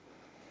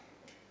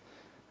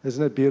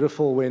Isn't it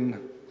beautiful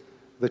when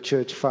the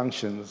church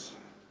functions?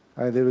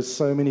 There was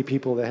so many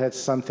people that had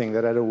something,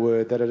 that had a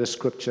word, that had a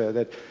scripture,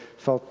 that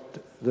felt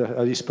the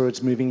Holy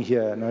Spirit's moving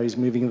here, now He's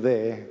moving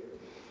there.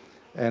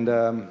 And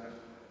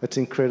it's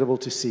incredible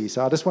to see.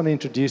 So I just want to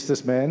introduce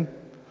this man.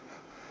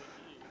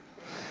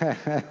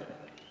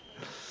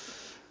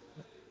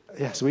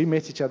 Yes, we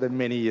met each other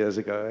many years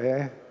ago.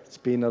 Yeah? It's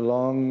been a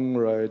long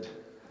road.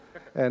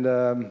 And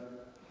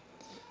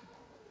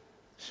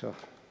sure.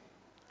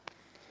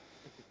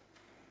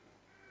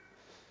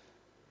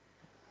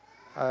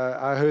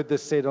 I heard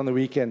this said on the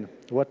weekend.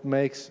 What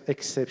makes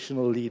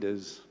exceptional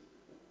leaders?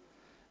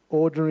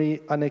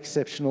 Ordinary,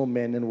 unexceptional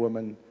men and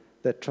women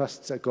that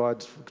trust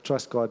God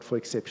for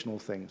exceptional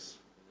things.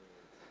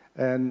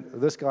 And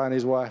this guy and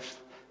his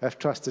wife have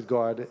trusted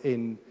God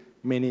in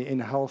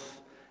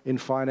health, in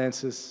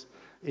finances,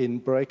 in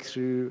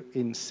breakthrough,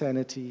 in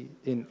sanity,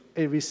 in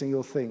every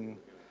single thing.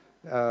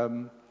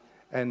 And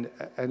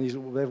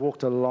they've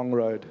walked a long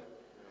road.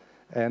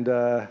 And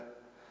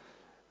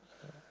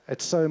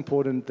it's so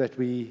important that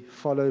we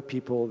follow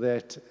people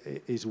that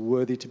is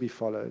worthy to be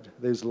followed.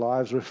 Those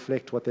lives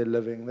reflect what they're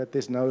living, that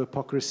there's no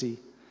hypocrisy,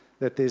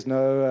 that there's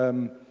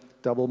no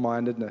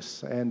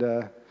double-mindedness. And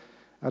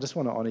I just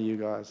want to honor you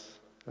guys.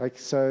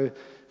 So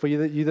for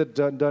you that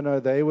don't know,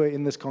 they were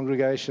in this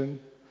congregation.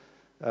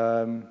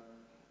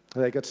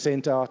 They got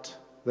sent out.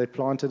 They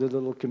planted a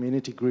little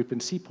community group in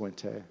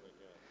Seapoint.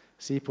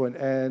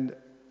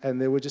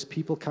 And there were just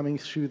people coming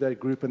through that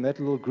group, and that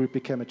little group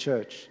became a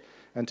church.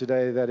 And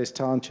today that is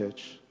Town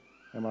Church.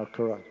 Am I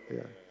correct?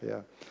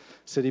 Yeah.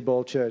 City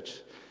Bowl Church.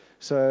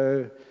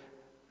 So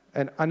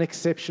an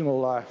unexceptional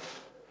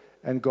life,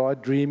 and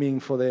God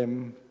dreaming for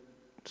them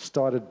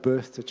started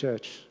birth to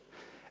church.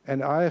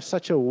 And I have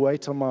such a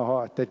weight on my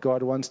heart that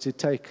God wants to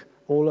take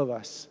all of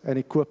us and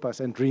equip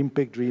us and dream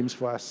big dreams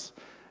for us.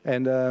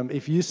 And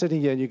if you're sitting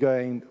here and you're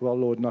going, well,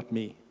 Lord, not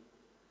me.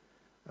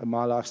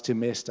 My life's too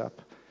messed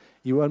up.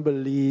 You won't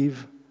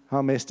believe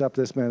how messed up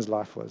this man's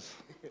life was.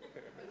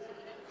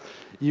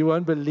 You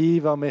won't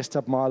believe how messed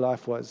up my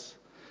life was.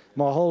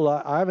 My whole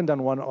life, I haven't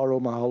done one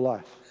oral my whole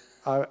life.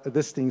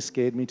 This thing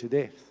scared me to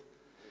death.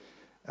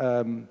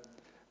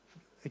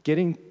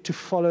 Getting to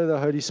follow the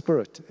Holy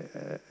Spirit,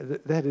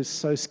 that is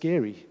so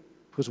scary.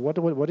 Because what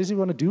does He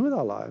want to do with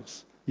our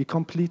lives? You're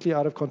completely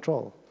out of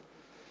control.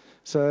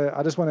 So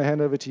I just want to hand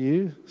over to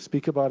you,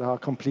 speak about how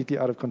completely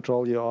out of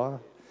control you are.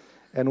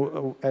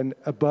 And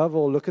above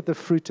all, look at the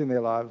fruit in their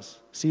lives.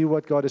 See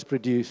what God has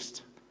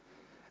produced.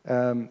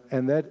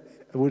 And that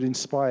would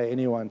inspire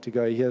anyone to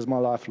go, here's my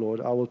life,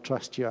 Lord. I will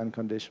trust you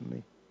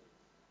unconditionally.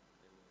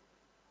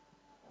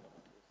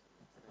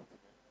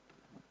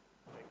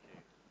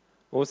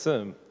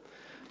 Awesome.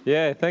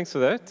 Yeah, thanks for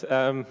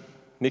that.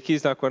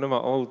 Nikki's like one of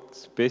my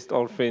best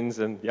old friends,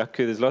 and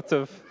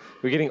Yaku,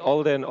 we're getting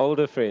older and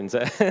older friends.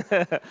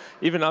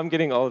 Even I'm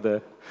getting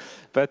older.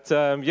 But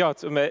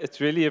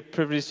it's really a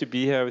privilege to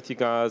be here with you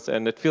guys,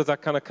 and it feels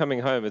like kind of coming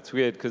home. It's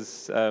weird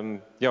because,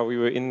 we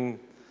were in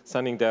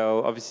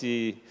Sunningdale,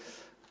 obviously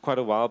quite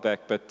a while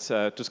back, but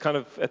it was kind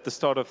of at the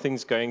start of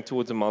things going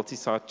towards a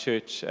multi-site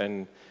church,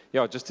 and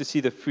just to see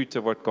the fruit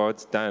of what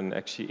God's done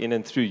actually in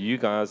and through you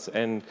guys,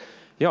 and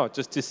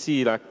just to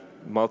see like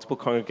multiple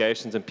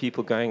congregations and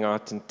people going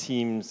out in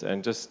teams,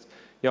 and just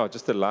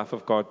the life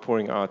of God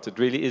pouring out. It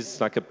really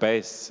is like a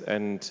base,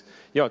 and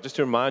just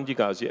to remind you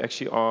guys, you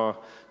actually are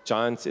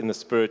giants in the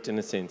spirit in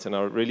a sense, and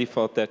I really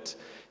felt that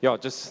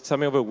just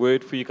something of a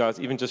word for you guys,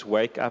 even just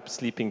wake up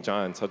sleeping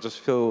giants. I just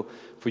feel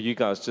for you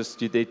guys,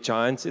 there are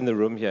giants in the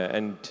room here,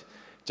 and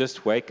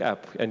just wake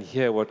up and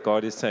hear what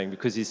God is saying,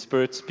 because His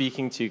Spirit's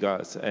speaking to you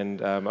guys.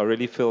 And I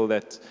really feel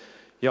that,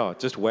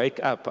 just wake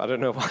up. I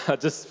don't know why, I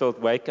just felt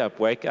wake up.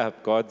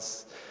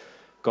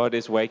 God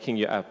is waking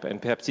you up,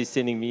 and perhaps He's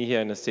sending me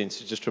here in a sense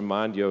to just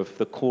remind you of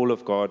the call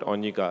of God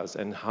on you guys,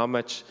 and how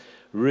much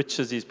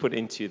riches He's put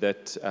into you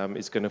that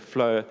is going to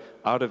flow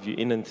out of you,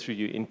 in and through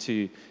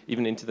you,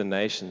 even into the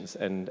nations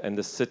and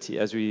the city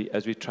as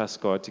we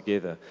trust God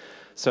together.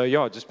 So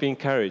just be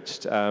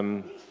encouraged.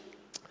 So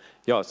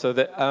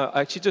that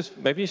actually just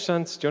maybe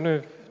Shantz, do you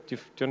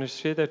want to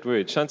share that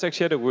word? Shantz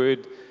actually had a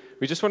word.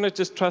 We just want to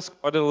just trust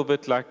God a little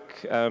bit,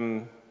 like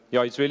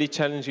He's really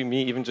challenging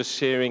me, even just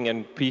sharing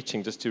and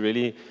preaching, just to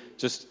really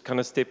just kind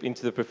of step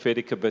into the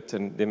prophetic a bit,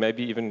 and there may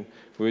be even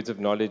words of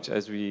knowledge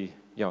as we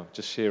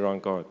just share on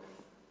God.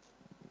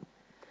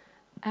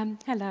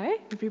 Hello,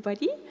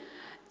 everybody.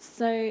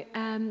 So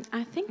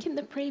I think in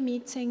the prayer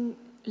meeting,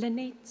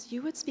 Lynette,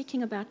 you were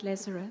speaking about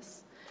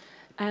Lazarus,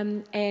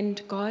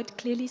 and God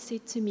clearly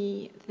said to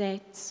me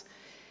that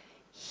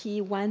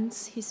He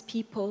wants His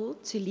people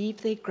to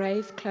leave their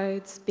grave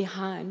clothes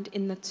behind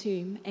in the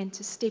tomb and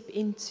to step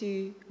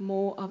into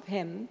more of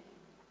Him.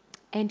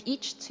 And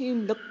each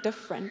tomb looked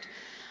different.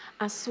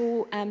 I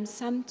saw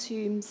some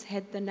tombs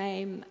had the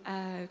name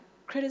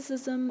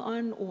criticism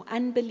on, or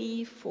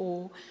unbelief,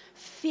 or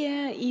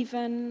fear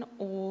even,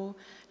 or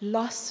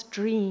lost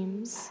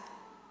dreams.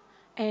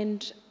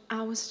 And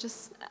I was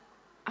just,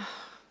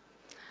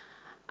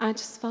 I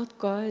just felt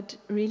God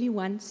really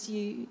wants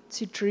you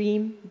to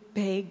dream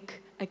big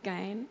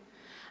again,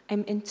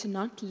 and to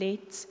not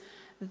let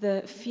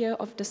the fear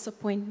of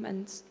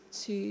disappointment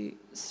to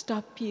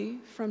stop you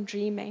from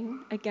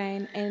dreaming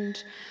again.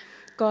 And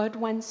God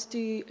wants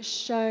to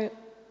show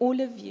all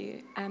of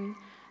you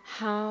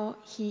how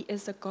He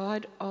is a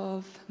God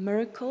of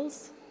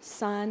miracles,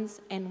 signs,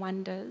 and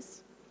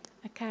wonders.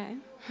 Okay?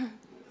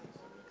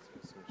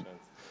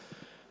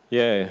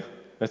 Yeah,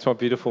 that's my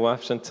beautiful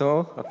wife,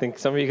 Chantal. I think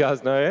some of you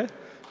guys know her.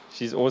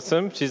 She's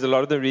awesome. She's a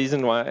lot of the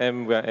reason why I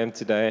am where I am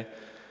today.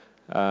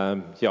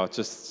 And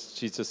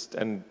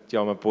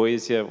my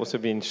boys here have also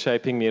been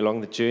shaping me along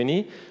the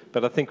journey.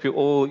 But I think we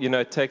all,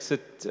 it takes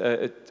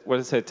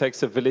it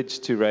takes a village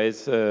to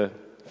raise a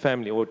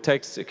family, or it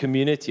takes a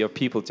community of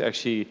people to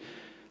actually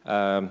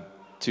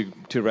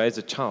to raise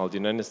a child.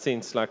 In a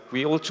sense, like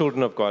we're all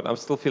children of God. I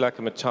still feel like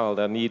I'm a child.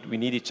 We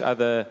need each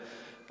other.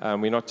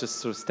 We're not just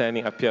sort of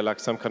standing up here like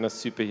some kind of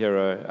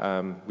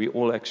superhero. We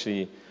all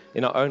actually,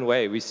 in our own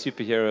way, we're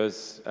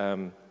superheroes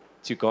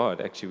to God.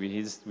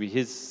 Actually, we're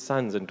His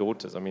sons and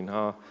daughters. I mean,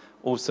 how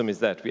awesome is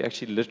that? We're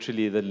actually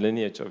literally the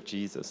lineage of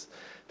Jesus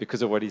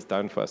because of what He's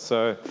done for us.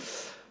 So,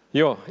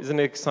 isn't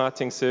it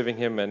exciting serving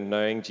Him and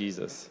knowing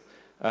Jesus?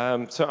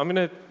 So I'm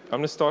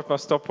gonna start my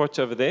stopwatch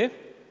over there.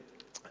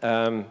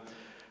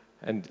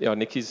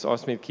 Nikki's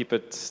asked me to keep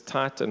it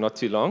tight and not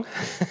too long.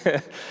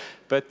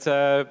 But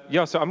so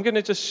I'm going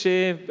to just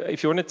share,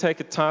 if you want to take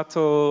a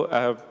title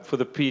for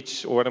the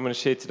preach or what I'm going to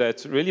share today,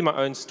 it's really my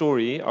own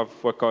story of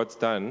what God's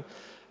done,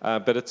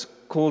 but it's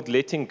called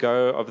Letting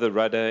Go of the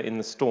Rudder in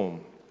the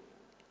Storm.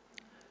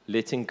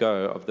 Letting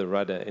Go of the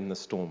Rudder in the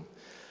Storm.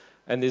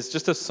 And there's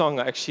just a song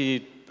I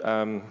actually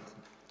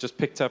just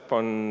picked up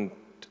on,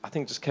 I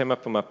think just came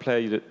up on my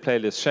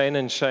playlist. Shane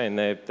and Shane,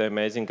 they're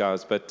amazing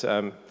guys, but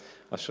I'm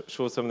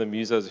sure some of the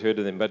musos heard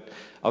of them. But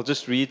I'll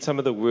just read some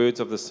of the words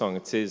of the song.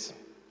 It says,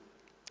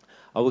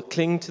 I will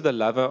cling to the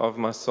lover of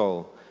my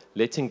soul,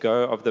 letting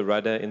go of the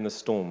rudder in the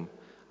storm.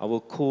 I will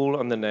call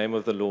on the name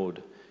of the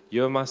Lord.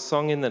 You are my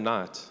song in the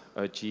night,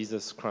 O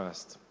Jesus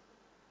Christ.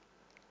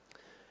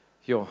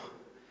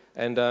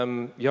 And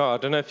I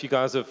don't know if you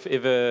guys have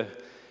ever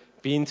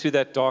been through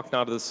that dark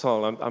night of the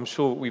soul. I'm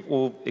sure we've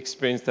all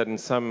experienced that in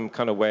some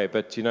kind of way,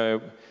 but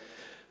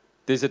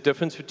there's a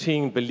difference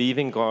between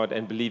believing God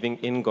and believing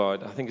in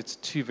God. I think it's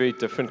two very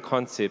different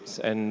concepts.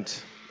 And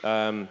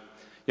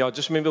I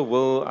just remember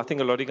Will. I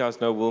think a lot of you guys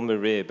know Will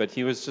Murray, but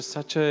he was just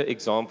such an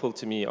example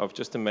to me of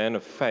just a man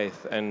of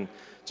faith and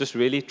just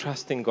really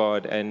trusting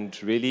God, and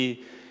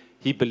really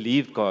he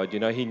believed God.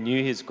 He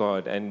knew his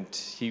God, and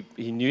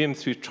he knew Him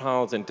through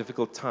trials and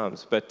difficult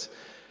times. But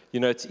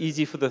it's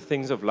easy for the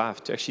things of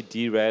life to actually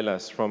derail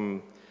us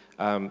from.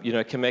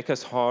 It can make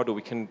us hard, or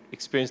we can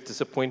experience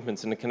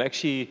disappointments, and it can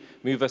actually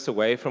move us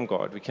away from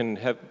God. We can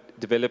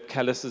develop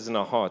calluses in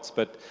our hearts.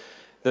 But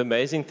the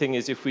amazing thing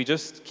is, if we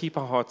just keep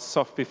our hearts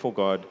soft before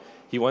God,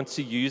 He wants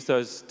to use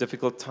those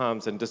difficult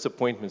times and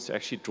disappointments to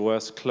actually draw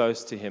us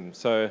close to Him.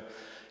 So,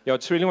 I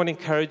just really want to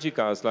encourage you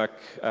guys.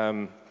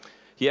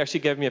 He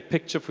actually gave me a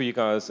picture for you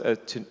guys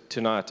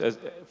tonight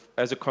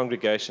as a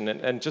congregation,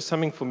 and just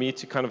something for me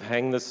to kind of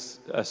hang this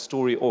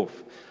story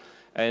off.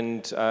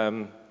 And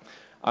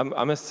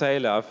I'm a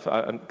sailor.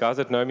 Guys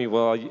that know me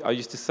well, I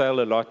used to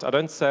sail a lot.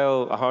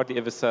 I hardly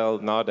ever sail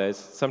nowadays.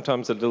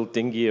 Sometimes a little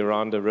dinghy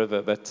around a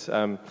river, but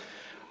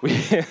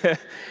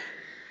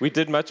we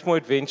did much more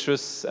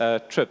adventurous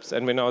trips.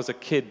 And when I was a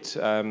kid,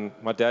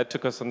 my dad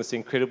took us on this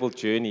incredible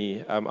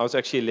journey. I was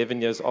actually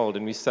 11 years old,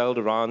 and we sailed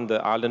around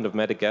the island of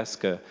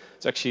Madagascar.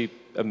 It's actually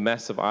a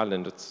massive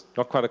island. It's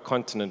not quite a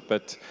continent,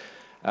 but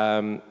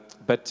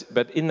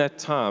in that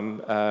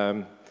time,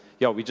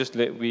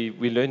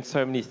 we learned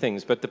so many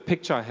things. But the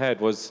picture I had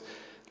was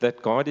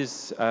that God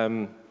is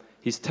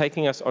He's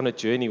taking us on a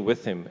journey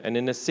with Him, and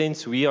in a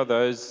sense, we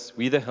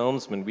the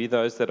helmsmen, we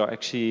those that are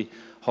actually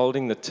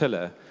holding the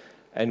tiller,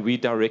 and we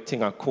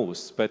directing our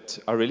course. But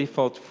I really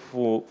felt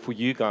for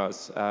you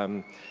guys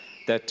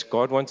that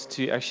God wants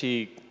to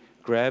actually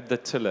grab the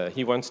tiller.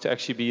 He wants to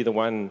actually be the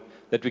one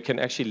that we can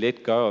actually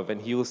let go of,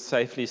 and He will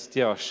safely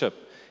steer our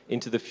ship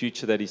into the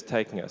future that He's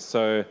taking us.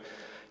 So,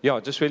 I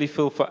just really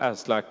feel for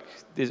us, like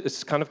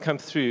it's kind of come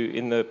through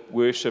in the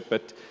worship,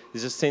 but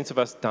there's a sense of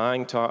us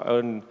dying to our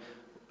own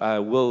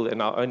will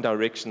and our own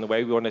direction, the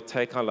way we want to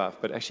take our life.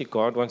 But actually,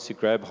 God wants to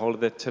grab hold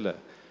of that tiller.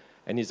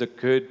 And He's a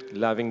good,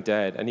 loving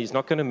dad. And He's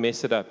not going to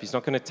mess it up. He's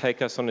not going to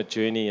take us on a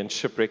journey and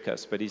shipwreck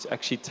us. But He's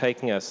actually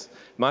taking us,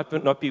 might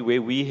not be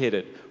where we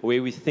headed or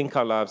where we think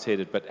our lives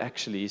headed, but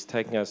actually He's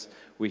taking us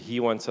where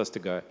He wants us to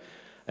go.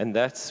 And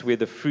that's where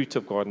the fruit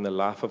of God and the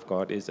life of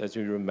God is. As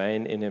we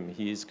remain in Him,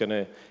 He's going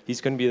to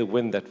be the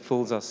wind that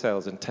fills our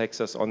sails and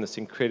takes us on this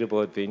incredible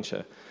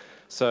adventure.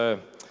 So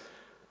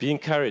be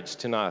encouraged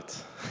tonight.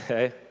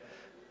 Okay?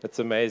 That's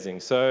amazing.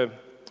 So,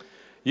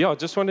 I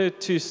just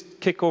wanted to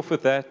kick off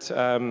with that.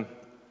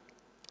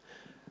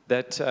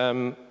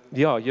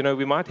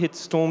 We might hit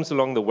storms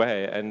along the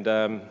way, and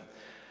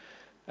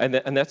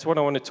that's what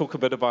I want to talk a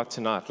bit about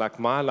tonight. Like,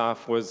 my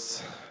life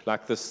was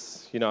like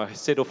this. I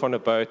set off on a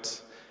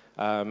boat.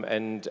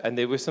 And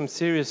there were some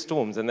serious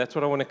storms, and that's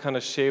what I want to kind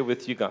of share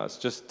with you guys.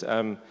 Just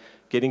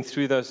getting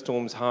through those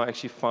storms, how I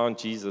actually found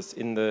Jesus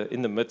in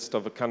the midst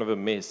of a kind of a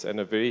mess and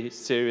a very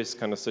serious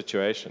kind of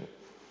situation.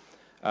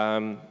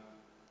 So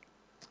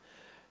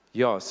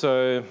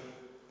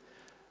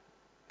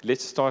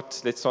let's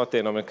start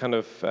then.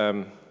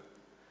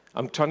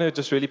 I'm trying to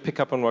just really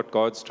pick up on what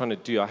God's trying to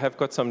do. I have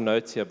got some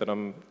notes here, but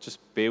just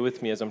bear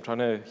with me as I'm trying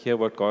to hear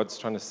what God's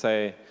trying to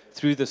say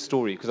through the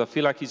story, because I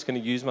feel like He's going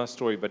to use my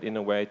story, but in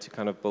a way to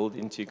kind of build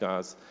into you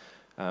guys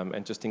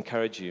and just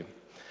encourage you.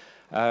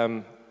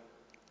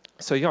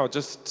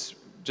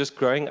 Just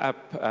growing up,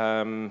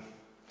 I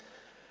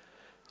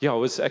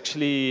was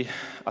actually,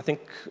 I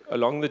think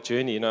along the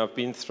journey, I've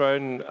been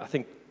thrown, I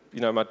think,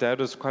 my dad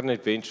was quite an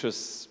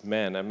adventurous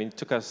man. I mean,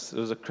 it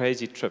was a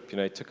crazy trip,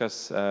 he took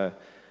us,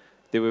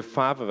 there were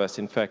 5 of us,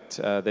 in fact,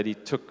 that he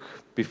took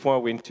before I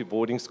went to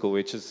boarding school,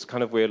 which is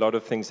kind of where a lot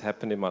of things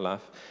happened in my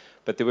life.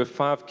 But there were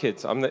 5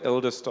 kids. I'm the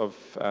eldest of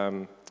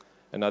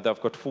another.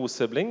 I've got 4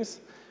 siblings.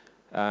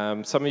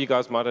 Some of you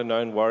guys might have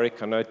known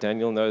Warwick. I know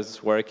Daniel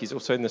knows Warwick. He's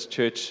also in this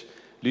church.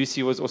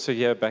 Lucy was also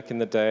here back in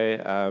the day.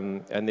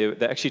 And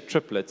they're actually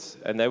triplets.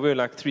 And they were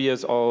like 3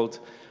 years old.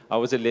 I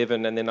was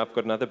 11. And then I've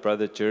got another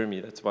brother,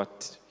 Jeremy.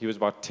 He was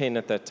about 10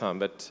 at that time.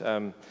 But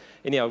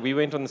anyhow, we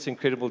went on this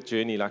incredible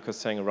journey, like I was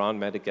saying, around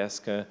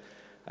Madagascar.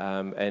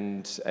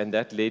 And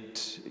that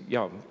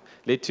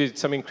led to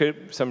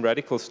some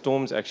radical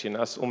storms, actually,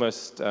 and us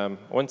almost, I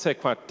won't say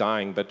quite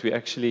dying, but we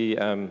actually,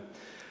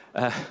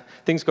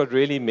 things got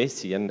really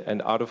messy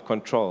and out of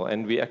control.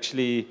 And we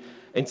actually,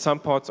 in some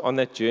parts on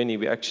that journey,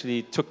 we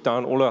actually took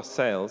down all our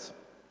sails,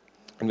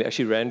 and we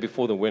actually ran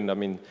before the wind. I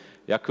mean,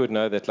 Jaco would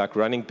know that, like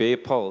running bare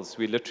poles.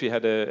 We literally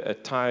had a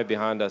tire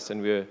behind us,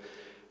 and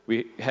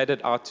we had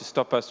it out to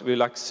stop us. We were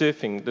like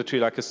surfing,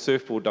 literally like a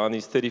surfboard down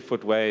these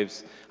 30-foot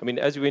waves. I mean,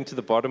 as we went to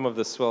the bottom of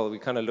the swell, we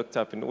kind of looked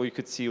up, and all you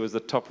could see was the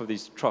top of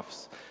these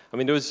troughs. I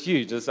mean, it was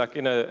huge. It was like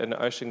in an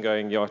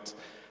ocean-going yacht.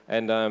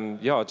 And,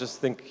 I just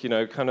think,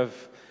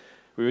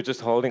 we were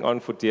just holding on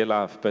for dear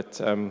life.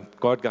 But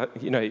God got,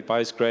 by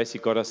His grace, He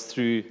got us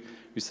through.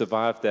 We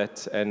survived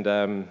that. And,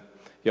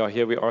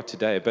 here we are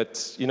today.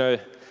 But,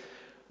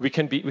 we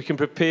can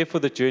prepare for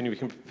the journey, we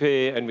can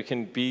prepare and we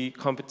can be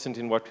competent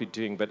in what we're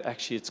doing, but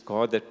actually it's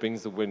God that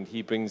brings the wind.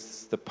 He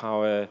brings the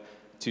power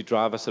to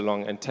drive us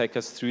along and take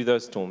us through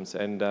those storms.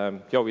 And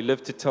we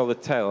live to tell the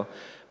tale.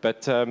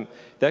 But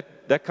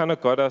that kind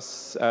of got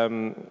us,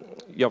 from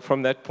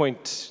that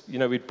point,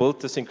 we built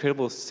this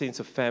incredible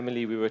sense of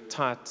family. We were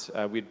tight.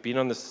 We'd been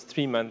on this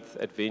 3-month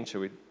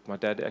adventure. My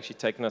dad had actually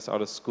taken us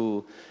out of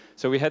school.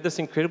 So we had this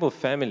incredible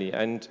family.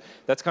 And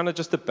that's kind of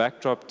just the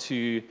backdrop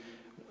to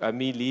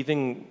me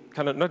leaving,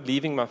 kind of not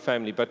leaving my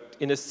family, but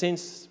in a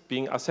sense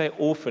being, I say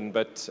orphan,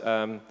 but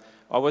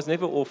I was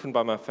never orphaned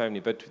by my family,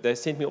 but they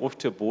sent me off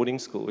to a boarding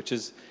school, which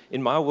is,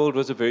 in my world,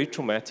 was a very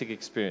traumatic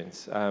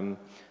experience. That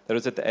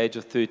was at the age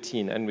of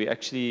 13, and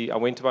I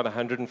went about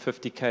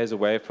 150 k's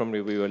away from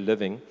where we were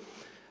living,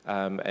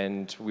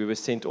 and we were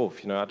sent off.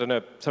 I don't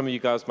know, some of you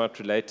guys might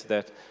relate to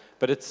that,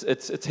 but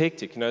it's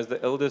hectic. As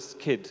the eldest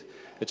kid,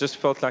 it just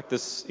felt like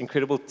this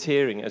incredible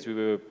tearing as we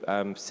were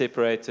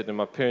separated, and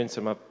my parents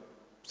and my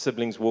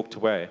siblings walked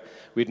away.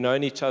 We'd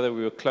known each other,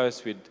 we were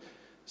close, we'd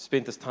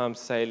spent this time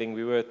sailing,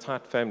 we were a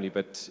tight family,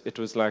 but it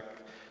was like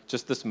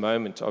just this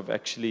moment of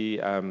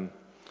actually, I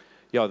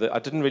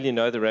didn't really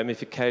know the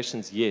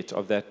ramifications yet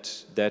of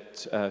that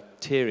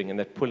tearing and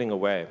that pulling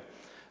away.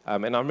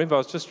 And I remember I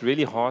was just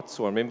really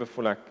heartsore. I remember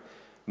for like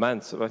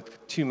months,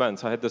 like 2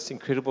 months, I had this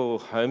incredible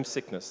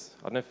homesickness.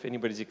 I don't know if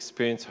anybody's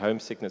experienced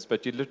homesickness,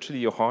 but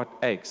your heart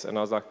aches. And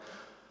I was like,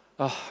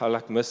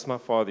 I miss my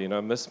father,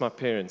 I miss my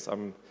parents.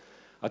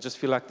 I just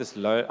feel like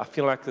I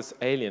feel like this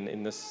alien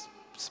in this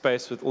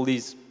space with all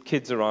these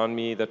kids around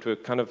me that were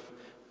kind of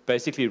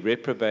basically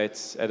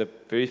reprobates at a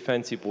very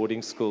fancy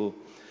boarding school.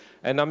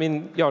 And I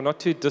mean, not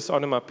to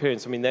dishonor my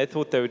parents. I mean, they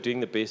thought they were doing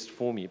the best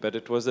for me, but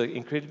it was an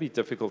incredibly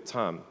difficult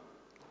time.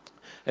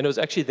 And it was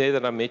actually there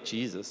that I met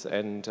Jesus.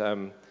 And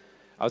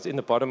I was in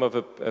the bottom of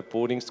a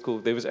boarding school.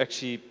 There was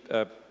actually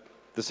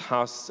this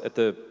house it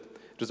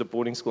was a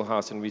boarding school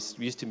house, and we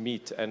used to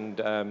meet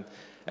and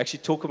actually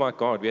talk about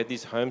God. We had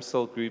these home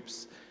cell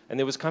groups, and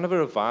there was kind of a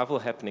revival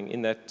happening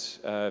in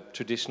that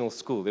traditional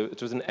school.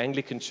 It was an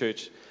Anglican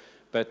church,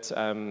 but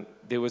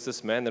there was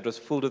this man that was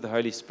filled with the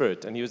Holy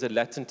Spirit, and he was a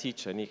Latin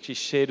teacher, and he actually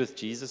shared with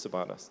Jesus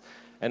about us.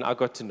 And I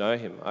got to know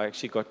him. I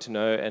actually got to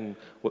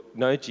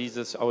know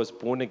Jesus. I was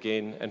born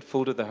again and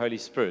filled with the Holy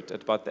Spirit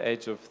at about the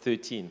age of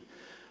 13.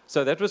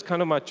 So that was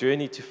kind of my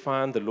journey to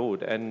find the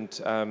Lord.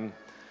 And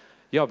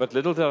but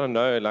little did I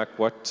know,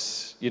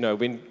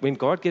 when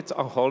God gets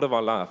a hold of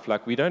our life,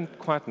 we don't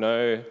quite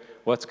know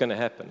what's going to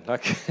happen.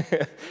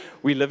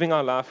 We're living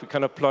our life, we're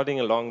kind of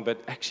plodding along,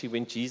 but actually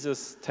when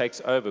Jesus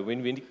takes over,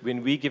 when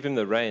we give Him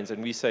the reins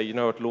and we say, you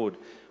know what, Lord,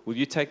 will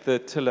you take the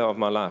tiller of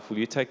my life? Will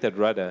you take that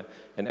rudder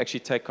and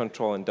actually take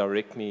control and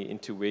direct me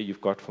into where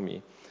you've got for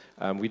me?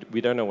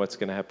 We don't know what's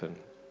going to happen.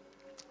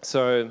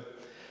 So,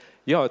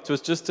 it was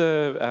just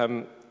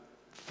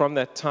from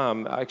that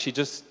time, I actually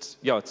just,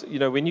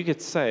 when you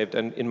get saved,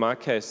 and in my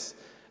case,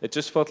 it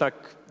just felt like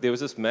there was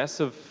this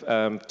massive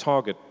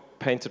target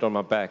painted on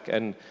my back,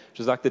 and it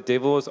was like the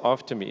devil was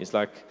after me. It's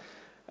like,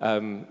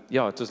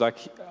 it was like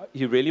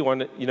he really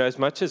wanted, as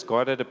much as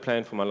God had a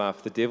plan for my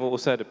life, the devil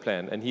also had a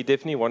plan, and he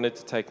definitely wanted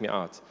to take me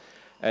out.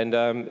 And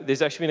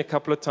there's actually been a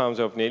couple of times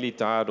where I've nearly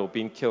died or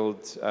been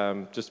killed,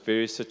 just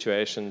various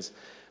situations.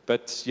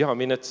 But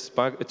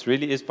it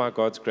really is by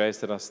God's grace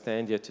that I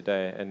stand here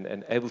today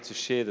and able to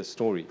share the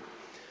story.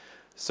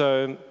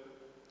 So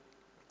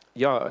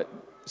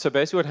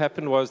basically what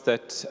happened was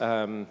that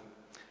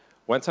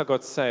once I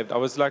got saved, I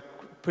was like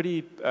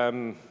pretty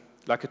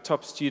like a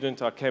top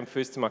student. I came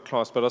first in my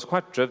class, but I was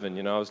quite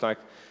driven. I was like,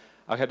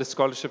 I had a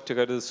scholarship to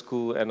go to the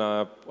school, and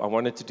I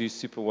wanted to do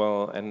super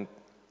well, and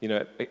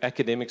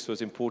academics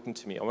was important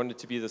to me. I wanted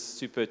to be this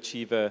super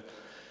achiever,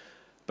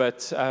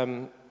 but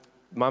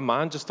my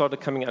mind just started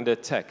coming under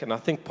attack. And I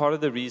think part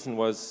of the reason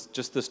was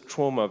just this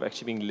trauma of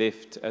actually being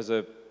left as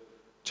a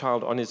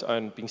child on his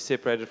own, being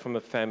separated from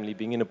a family,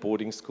 being in a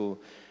boarding school.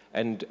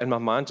 And my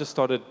mind just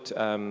started,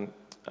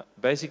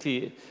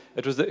 basically,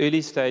 it was the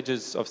early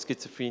stages of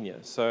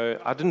schizophrenia. So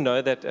I didn't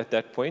know that at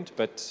that point,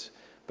 but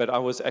I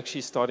was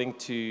actually starting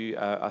to,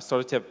 I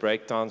started to have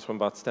breakdowns from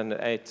about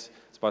standard 8. It's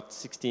about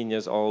 16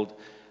 years old.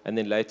 And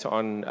then later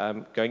on,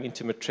 going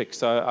into matric.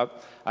 So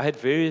I had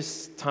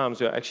various times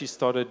where I actually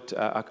started,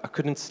 I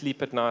couldn't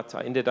sleep at night.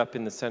 I ended up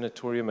in the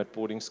sanatorium at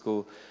boarding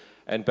school.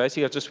 And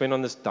basically, I just went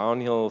on this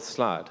downhill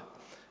slide.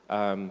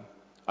 I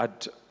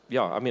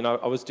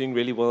was doing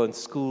really well in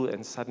school,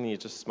 and suddenly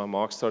my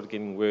marks started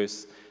getting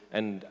worse.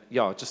 And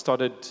it just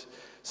started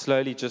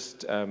slowly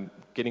just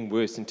getting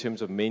worse in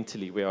terms of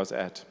mentally where I was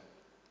at.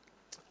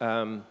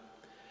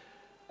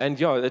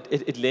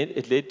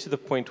 It led to the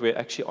point where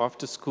actually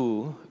after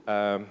school,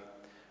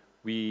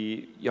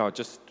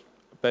 just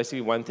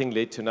basically one thing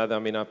led to another. I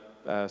mean, I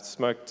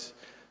smoked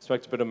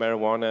a bit of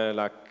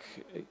marijuana,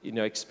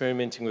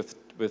 experimenting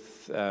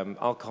with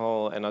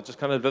alcohol, and I just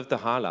kind of lived the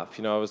high life.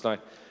 I was like,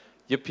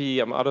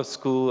 yippee, I'm out of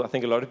school. I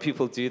think a lot of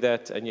people do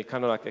that, and you're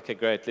kind of like, okay,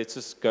 great, let's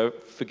just go,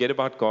 forget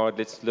about God,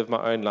 let's live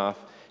my own life,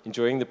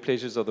 enjoying the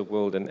pleasures of the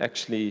world. And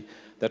actually,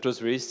 that was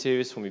very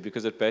serious for me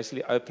because it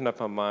basically opened up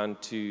my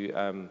mind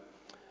to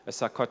a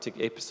psychotic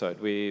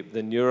episode where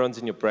the neurons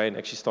in your brain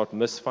actually start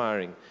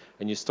misfiring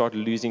and you start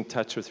losing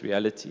touch with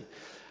reality.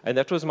 And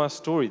that was my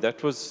story.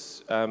 That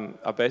was,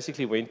 I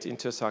basically went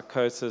into a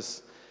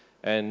psychosis,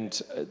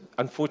 and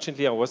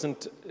unfortunately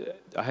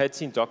I had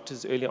seen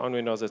doctors early on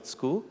when I was at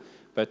school,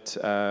 but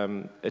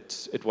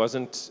it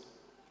wasn't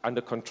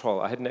under control.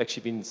 I hadn't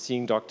actually been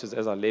seeing doctors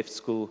as I left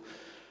school,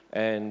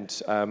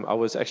 and I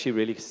was actually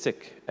really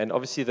sick. And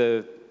obviously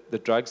the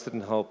drugs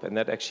didn't help, and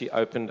that actually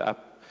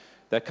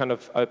kind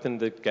of opened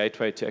the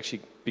gateway to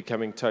actually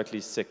becoming totally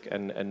sick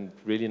and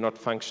really not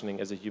functioning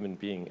as a human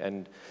being.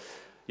 And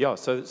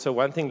so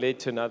one thing led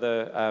to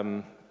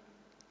another,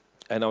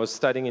 and I was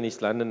studying in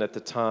East London at the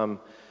time.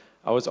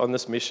 I was on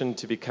this mission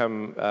to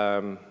become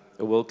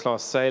a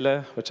world-class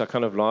sailor, which I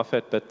kind of laugh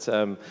at, but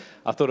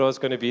I thought I was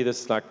going to be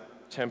this like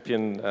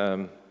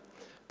champion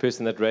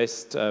person that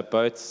raced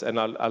boats, and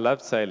I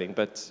loved sailing,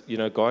 but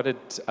God had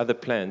other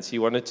plans. He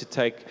wanted to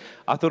take,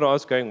 I thought I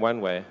was going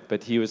one way,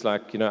 but he was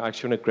like, I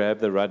actually want to grab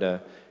the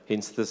rudder,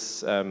 hence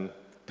this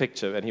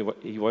picture, and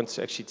he wants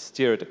to actually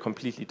steer it a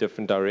completely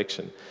different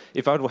direction.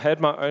 If I'd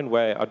had my own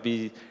way, I'd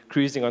be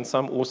cruising on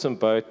some awesome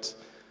boat,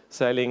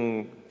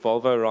 sailing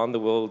Volvo around the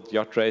world,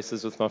 yacht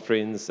races with my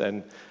friends,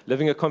 and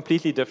living a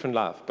completely different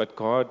life. But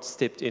God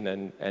stepped in,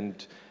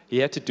 and he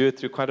had to do it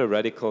through quite a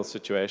radical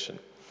situation.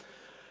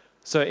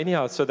 So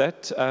anyhow, so I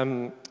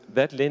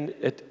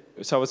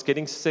was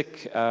getting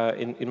sick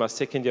in my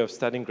second year of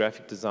studying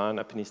graphic design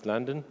up in East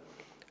London,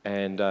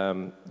 and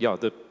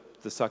the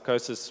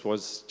psychosis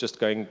was just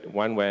going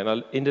one way, and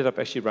I ended up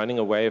actually running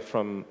away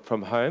from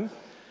home.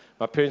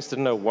 My parents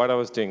didn't know what I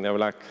was doing. They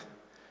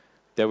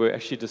were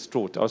actually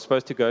distraught. I was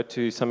supposed to go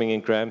to something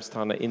in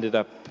Grahamstown. I ended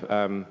up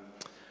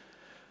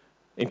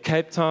in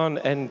Cape Town,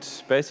 and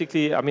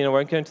basically, I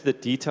won't go into the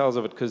details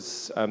of it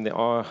because there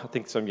are, I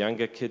think, some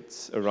younger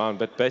kids around,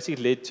 but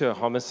basically it led to a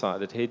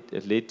homicide.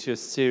 It led to a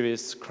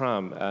serious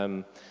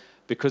crime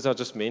because I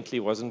just mentally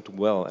wasn't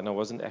well, and I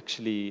wasn't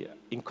actually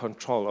in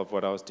control of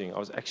what I was doing. I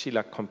was actually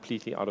like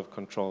completely out of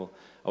control.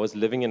 I was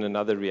living in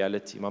another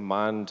reality. My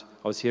mind,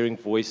 I was hearing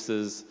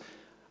voices.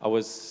 I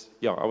was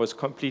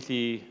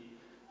completely,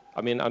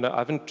 I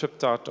haven't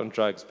tripped out on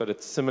drugs, but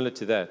it's similar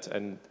to that,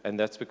 and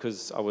that's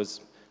because I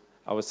was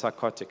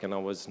psychotic and I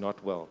was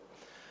not well.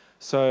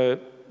 So,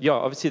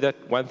 obviously that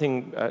one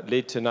thing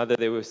led to another.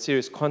 There were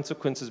serious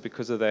consequences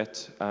because of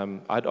that.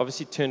 I'd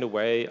obviously turned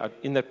away.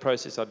 In that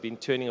process, I'd been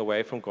turning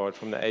away from God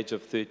from the age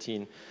of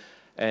 13.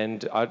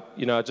 And I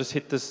just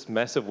hit this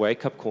massive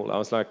wake-up call. I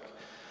was like,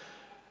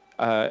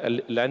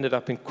 I landed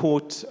up in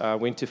court,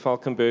 went to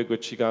Falkenberg,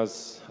 which you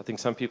guys, I think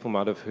some people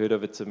might have heard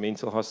of. It's a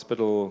mental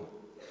hospital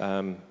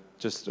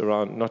just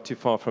around, not too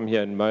far from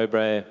here in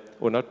Mowbray,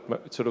 or not,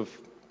 sort of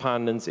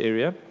Pinelands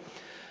area.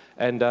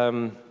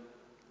 And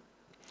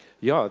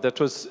yeah, that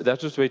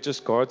was where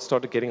just God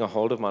started getting a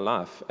hold of my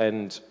life.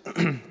 And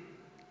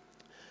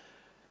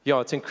yeah,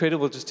 it's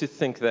incredible just to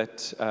think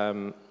that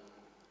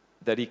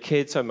that he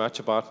cared so much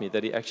about me,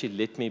 that he actually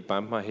let me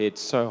bump my head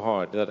so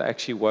hard that I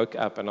actually woke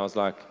up and I was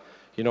like,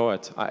 you know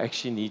what, I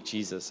actually need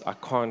Jesus. I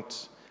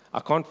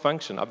can't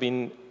function. I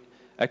became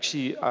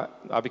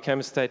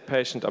a state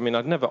patient. I mean, I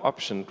didn't have an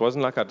option. It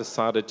wasn't like I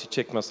decided to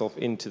check myself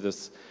into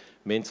this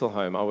mental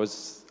home. I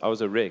was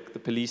a wreck. The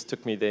police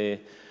took me there.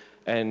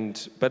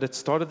 But it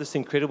started this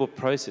incredible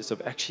process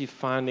of actually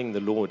finding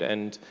the Lord,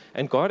 and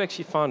God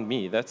actually found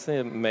me. That's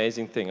the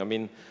amazing thing. I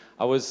mean,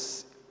 I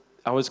was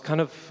kind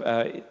of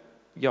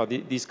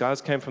these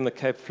guys came from the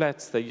Cape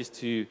Flats. They used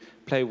to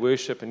play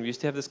worship, and we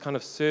used to have this kind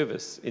of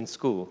service in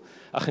school,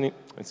 in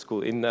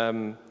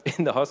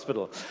the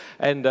hospital,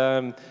 and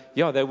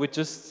they would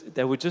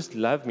just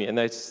love me, and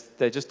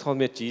they just told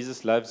me that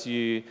Jesus loves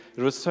you.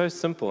 It was so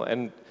simple,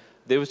 and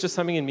there was just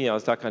something in me. I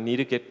was like, I need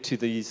to get to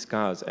these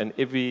guys, and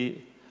it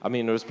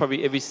was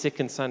probably every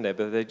second Sunday,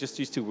 but they just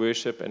used to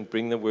worship and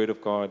bring the word of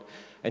God.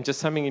 And just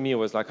something in me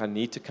was like, I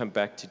need to come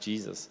back to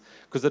Jesus.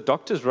 Because the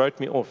doctors wrote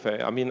me off.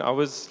 I mean, I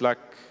was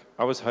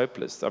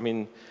hopeless. I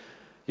mean,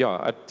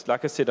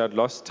 like I said, I'd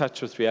lost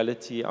touch with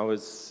reality. I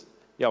was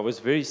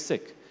very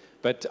sick.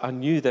 But I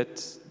knew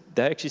that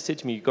they actually said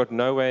to me, you've got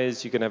no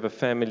ways you can have a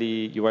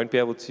family. You won't be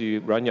able to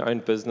run your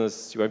own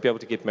business. You won't be able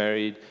to get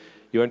married.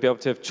 You won't be able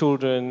to have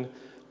children.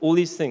 All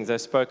these things they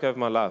spoke over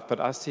my life. But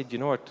I said, you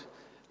know what?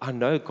 I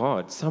know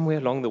God. Somewhere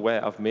along the way,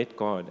 I've met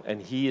God,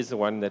 and He is the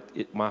one that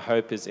my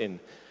hope is in.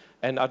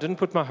 And I didn't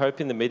put my hope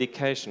in the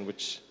medication,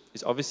 which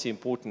is obviously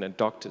important, and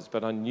doctors,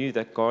 but I knew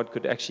that God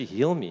could actually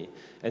heal me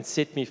and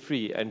set me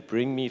free and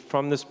bring me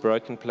from this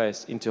broken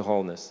place into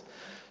wholeness.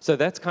 So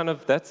that's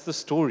the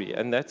story,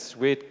 and that's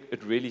where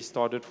it really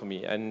started for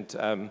me. And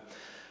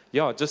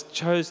just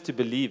chose to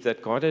believe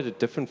that God had a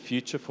different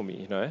future for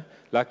me,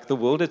 Like the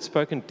world had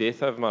spoken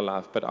death over my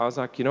life, but I was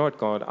like, you know what,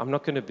 God, I'm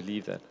not going to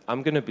believe that.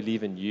 I'm going to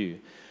believe in you.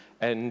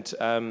 And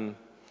and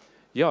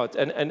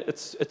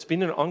it's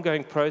been an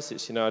ongoing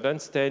process. I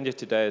don't stand here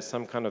today as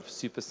some kind of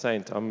super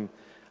saint. I'm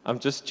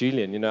just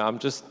Julian. I'm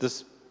just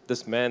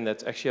this man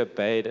that's actually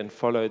obeyed and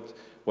followed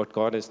what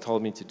God has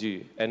told me to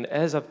do. And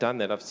as I've done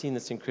that, I've seen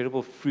this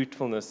incredible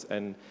fruitfulness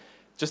and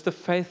just the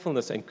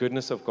faithfulness and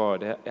goodness of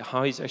God,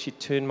 how He's actually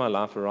turned my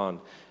life around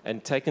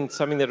and taken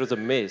something that was a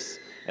mess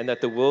and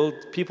that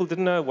people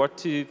didn't know what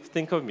to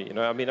think of me.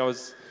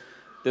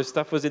 This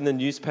stuff was in the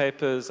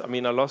newspapers. I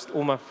lost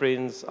all my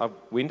friends. I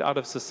went out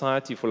of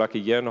society for like a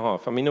year and a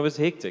half. It was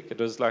hectic. It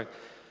was like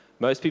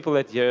most people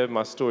that hear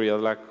my story are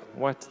like,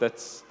 what?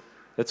 That's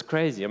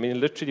crazy. It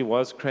literally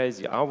was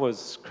crazy. I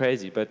was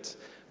crazy, but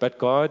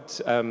God,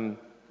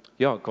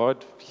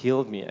 God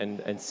healed me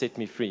and set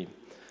me free.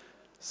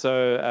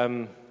 So,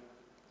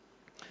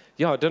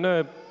 I don't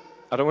know.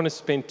 I don't want to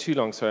spend too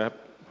long, so I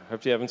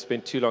hope you haven't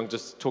spent too long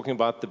just talking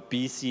about the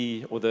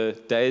BC or the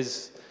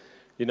days,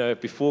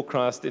 before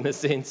Christ in a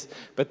sense.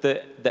 But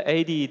the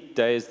AD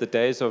days, the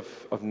days of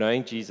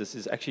knowing Jesus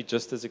is actually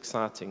just as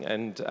exciting.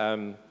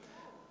 And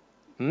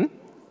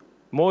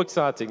more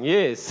exciting,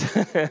 yes.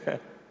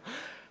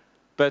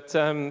 But,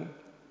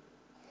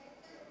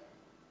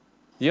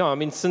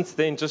 since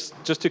then,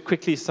 just to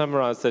quickly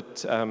summarize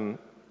that,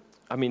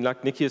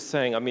 like Nikki is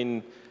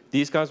saying,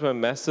 these guys were a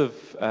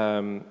massive,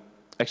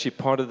 actually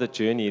part of the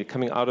journey,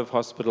 coming out of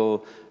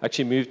hospital,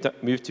 actually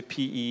moved to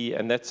PE,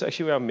 and that's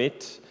actually where I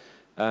met,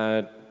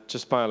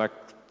 just by like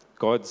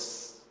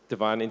God's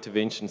divine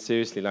intervention,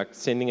 seriously, like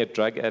sending a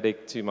drug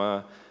addict to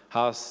my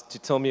house to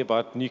tell me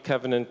about New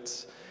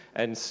Covenant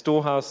and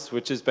Storehouse,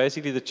 which is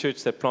basically the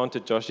church that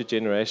planted Joshua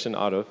Generation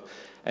out of.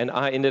 And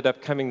I ended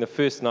up coming the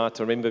first night.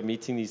 I remember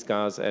meeting these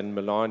guys, and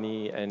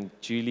Milani and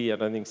Julie, I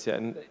don't think so,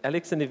 and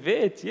Alex and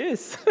Yvette,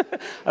 yes.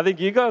 I think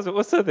you guys are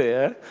also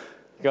there.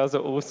 You guys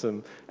are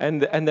awesome.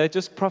 And they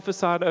just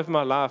prophesied over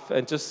my life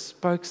and just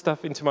spoke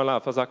stuff into my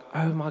life. I was like,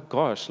 oh my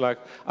gosh, like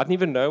I didn't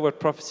even know what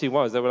prophecy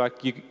was. They were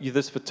like, you're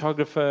this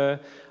photographer.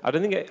 I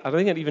don't think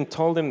I'd even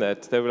told them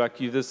that. They were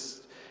like, you're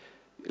this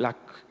like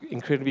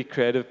incredibly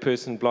creative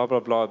person, blah, blah,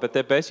 blah. But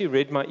they basically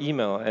read my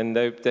email and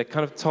they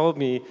kind of told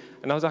me,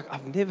 and I was like,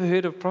 I've never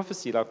heard of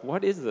prophecy. Like,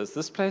 what is this?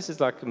 This place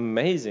is like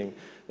amazing.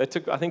 I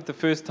think the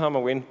first time I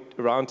went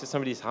around to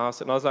somebody's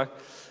house and I was like,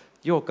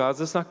 yo, guys,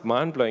 this is like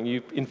mind-blowing.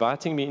 You're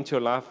inviting me into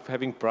your life,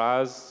 having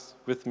bras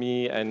with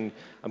me, and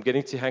I'm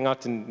getting to hang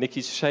out in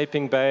Nikki's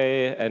shaping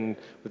bay and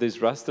with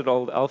his rusted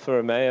old Alfa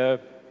Romeo.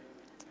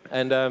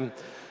 And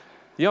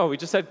we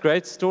just had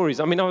great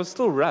stories. I was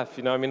still rough,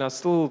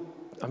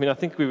 I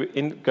think we were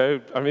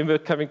I remember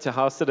coming to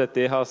house at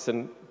their house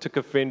and took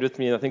a friend with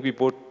me, and I think we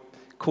bought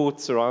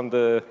courts around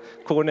the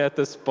corner at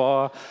this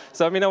bar.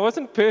 So, I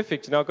wasn't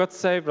perfect, I got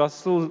saved, but I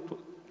still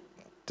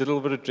did a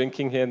little bit of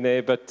drinking here and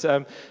there. But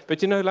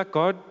like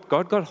God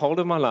got hold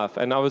of my life,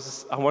 and I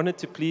wanted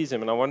to please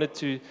Him, and I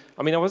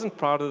wasn't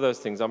proud of those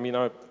things.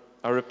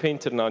 I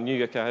repented, and I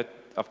knew, okay,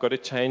 I've got to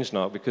change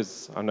now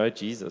because I know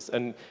Jesus.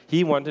 And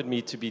He wanted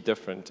me to be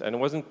different. And it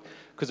wasn't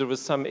because it was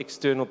some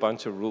external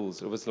bunch of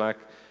rules. It was like,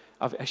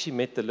 I've actually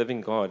met the living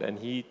God, and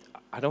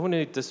I don't want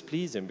to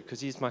displease him because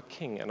he's my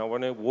king, and I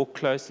want to walk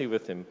closely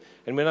with him.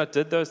 And when I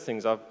did those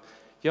things, I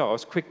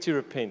was quick to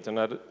repent,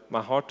 and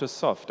my heart was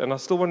soft, and I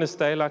still want to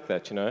stay like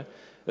that, you know.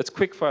 It's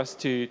quick for us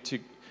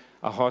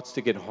our hearts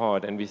to get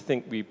hard, and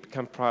we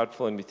become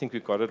prideful, and we think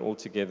we've got it all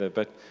together.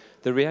 But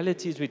the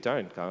reality is we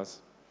don't, guys.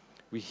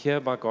 We're here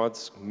by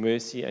God's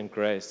mercy and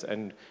grace,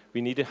 and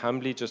we need to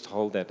humbly just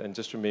hold that and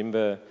just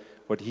remember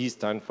what he's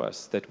done for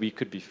us, that we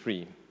could be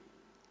free.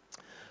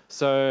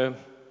 So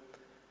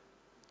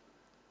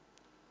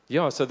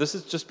this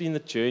has just been the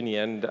journey,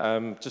 and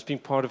just being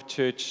part of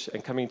church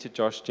and coming to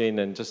Josh Jen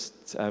and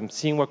just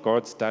seeing what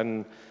God's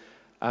done.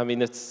 I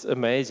mean, it's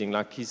amazing.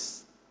 Like,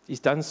 he's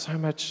done so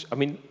much. I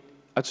mean,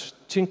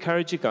 to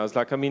encourage you guys,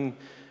 like, I mean,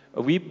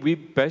 we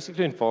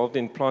basically involved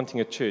in planting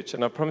a church,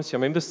 and I promise you,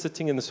 I remember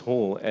sitting in this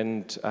hall,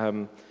 and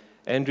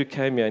Andrew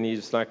came here, and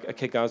he's like,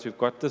 okay, guys, we've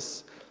got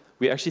this.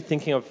 We're actually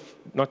thinking of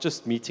not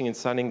just meeting in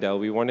Sunningdale.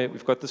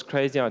 We've got this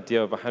crazy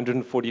idea of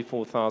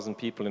 144,000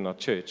 people in our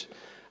church.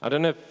 I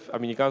don't know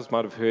you guys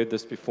might have heard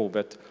this before,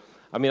 but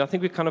I mean, I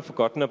think we've kind of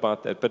forgotten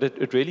about that, but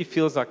it really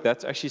feels like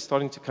that's actually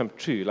starting to come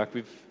true. Like,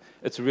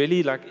 it's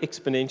really like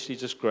exponentially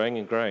just growing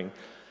and growing.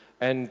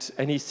 And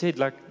he said,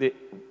 like,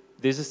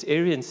 there's this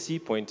area in Sea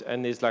Point,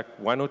 and there's like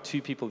 1 or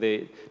 2 people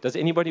there. Does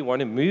anybody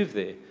want to move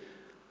there?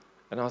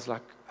 And I was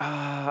like,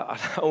 I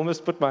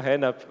almost put my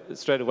hand up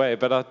straight away,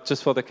 but I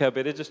just thought, okay, I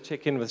better just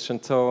check in with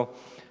Chantal.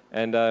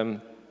 And I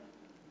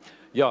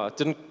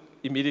didn't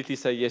immediately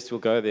say, yes,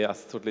 we'll go there. I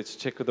thought, let's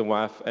check with the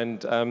wife.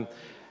 And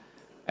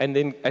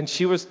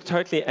she was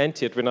totally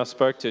anti it when I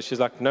spoke to her.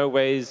 She's like, no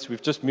ways,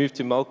 we've just moved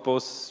to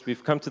Melkbos,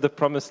 we've come to the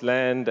promised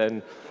land,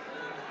 and,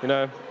 you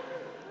know,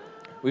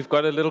 we've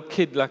got a little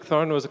kid. Like,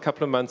 Thorin was a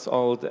couple of months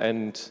old,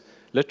 and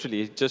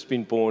literally just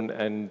been born,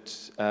 and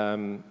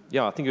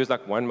I think he was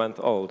like 1 month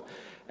old.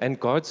 And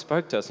God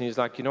spoke to us, and he's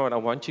like, you know what, I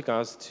want you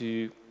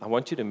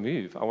to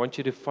move. I want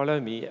you to follow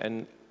me,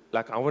 and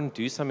like, I want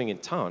to do something in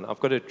town. I've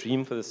got a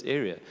dream for this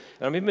area.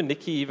 And I remember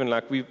Nikki even,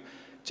 like,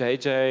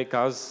 JJ,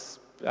 guys,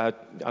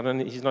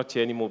 he's not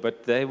here anymore,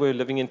 but they were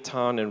living in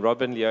town, and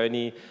Rob and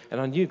Leonie, and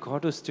I knew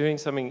God was doing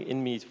something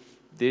in me.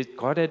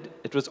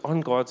 It was on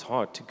God's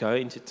heart to go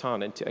into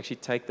town and to actually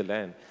take the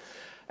land.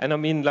 And I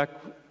mean, like,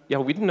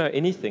 we didn't know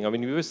anything. I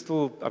mean,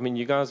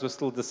 you guys were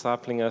still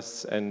discipling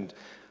us, and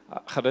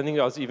I don't think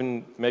I was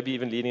maybe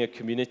even leading a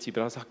community,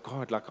 but I was like,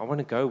 God, like, I want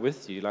to go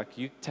with you. Like,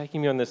 you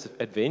taking me on this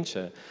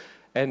adventure.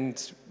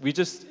 And we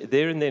just,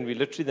 there and then, we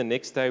literally the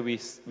next day,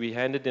 we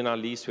handed in our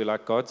lease. We're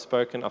like, God's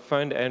spoken. I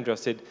phoned Andrew. I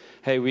said,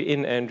 hey, we're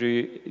in,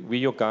 Andrew. We're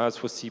your guys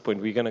for Sea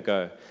Point. We're going to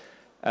go.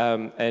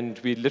 And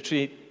we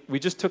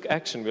just took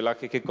action. We're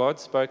like, okay,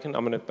 God's spoken.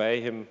 I'm going to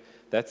obey him.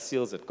 That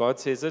seals it. God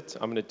says it.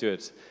 I'm going to do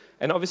it.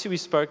 And obviously, we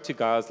spoke to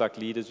guys like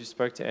leaders. We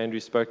spoke to Andrew.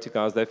 We spoke to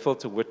guys. They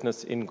felt a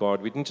witness in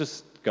God. We didn't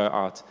just go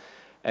out.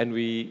 And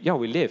we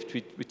left.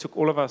 We took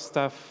all of our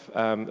stuff.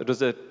 It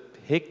was a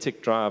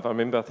hectic drive. I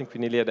remember, I think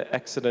we nearly had an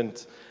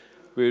accident.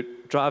 We were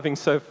driving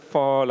so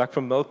far, like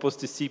from Melkbos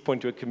to Sea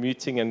Point. We were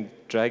commuting and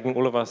dragging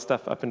all of our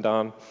stuff up and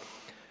down.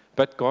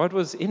 But God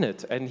was in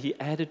it, and he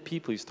added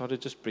people. He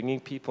started just bringing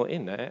people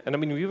in. And I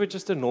mean, we were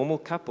just a normal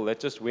couple that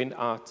just went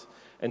out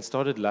and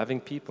started loving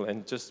people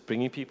and just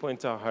bringing people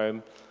into our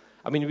home.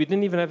 I mean, we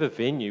didn't even have a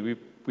venue.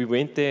 We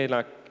went there,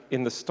 like,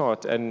 in the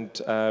start, and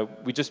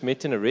we just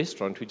met in a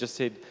restaurant. We just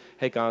said,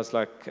 hey, guys,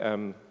 like,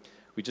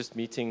 we're just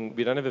meeting.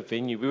 We don't have a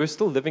venue. We were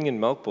still living in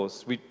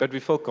Melkbos, but we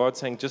felt God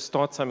saying, just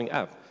start something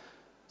up.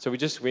 So we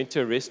just went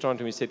to a restaurant,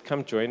 and we said,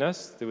 come join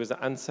us. There was an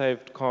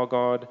unsaved car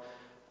guard,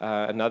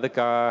 another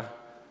guy,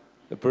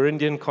 a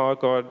Burundian car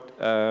guard,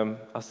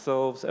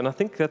 ourselves, and I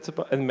think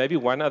and maybe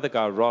one other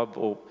guy, Rob,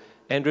 or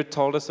Andrew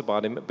told us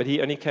about him, but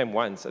he only came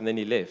once, and then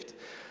he left.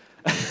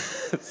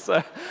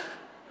 So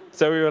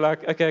we were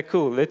like, okay,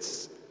 cool,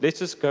 let's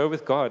just go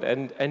with God.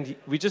 And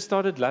we just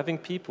started loving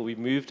people. We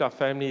moved our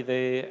family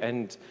there,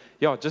 and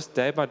just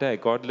day by day,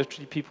 God,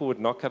 literally, people would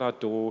knock at our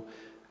door.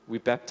 We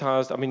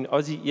baptized, I mean,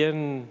 Ozzy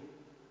Ian,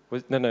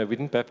 no, we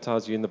didn't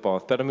baptize you in the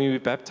bath, but I mean, we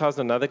baptized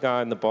another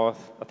guy in the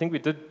bath. I think we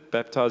did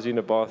baptize you in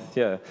the bath,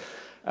 yeah.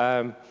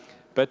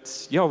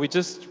 But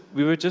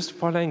we were just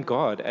following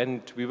God,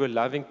 and we were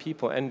loving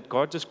people, and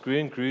God just grew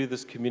and grew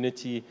this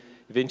community.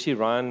 Eventually,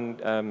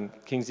 Ryan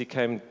Kingsley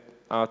came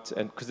out,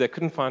 and because they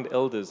couldn't find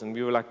elders, and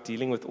we were like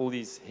dealing with all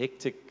these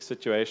hectic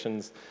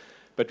situations,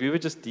 but we were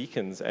just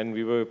deacons, and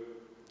we were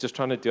just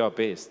trying to do our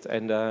best,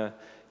 and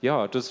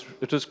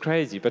it was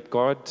crazy, but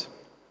God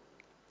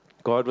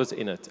was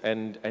in it,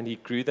 and he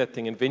grew that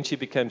thing, and eventually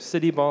became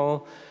City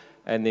Bowl,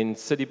 and then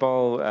City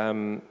Bowl,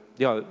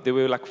 there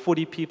were like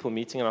 40 people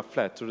meeting in our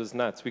flat. It was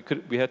nuts.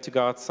 We had to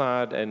go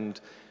outside and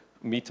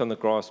meet on the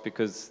grass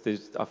because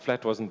our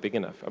flat wasn't big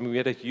enough. I mean, we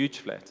had a huge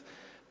flat.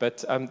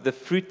 But the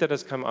fruit that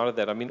has come out of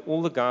that, I mean,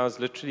 all the guys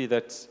literally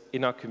that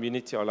in our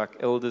community are like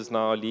elders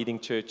now, leading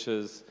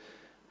churches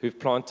who've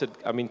planted.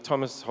 I mean,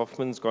 Thomas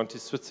Hoffman's gone to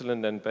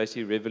Switzerland and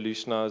basically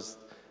revolutionized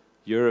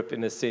Europe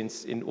in a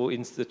sense, in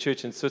the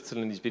church in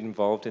Switzerland. He's been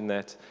involved in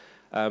that.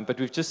 But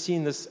we've just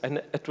seen this,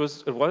 and it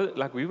was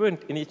like we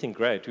weren't anything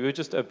great. We were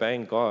just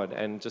obeying God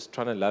and just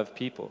trying to love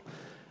people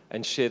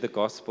and share the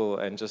gospel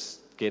and just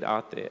get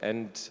out there.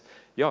 And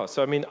yeah,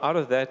 so I mean, out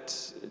of that,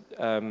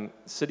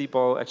 City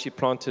Bowl actually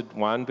planted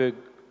Weinberg,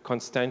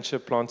 Constantia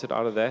planted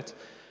out of that.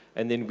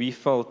 And then we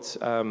felt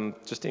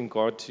just in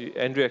God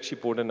Andrew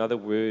actually brought another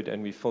word,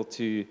 and we felt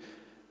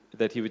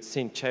that he would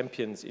send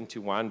champions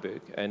into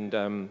Weinberg. And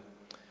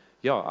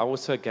I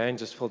also again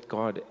just felt,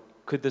 God,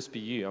 could this be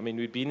you? I mean,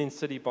 we'd been in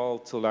City Bowl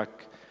till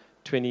like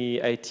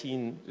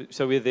 2018,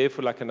 so we were there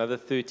for like another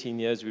 13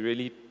 years. We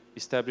really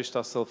established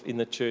ourselves in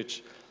the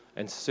church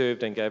and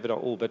served and gave it our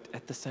all. But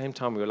at the same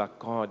time, we were like,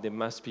 God, there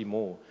must be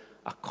more.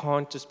 I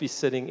can't just be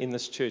sitting in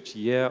this church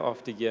year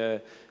after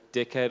year,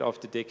 decade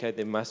after decade.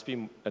 There must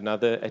be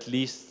another, at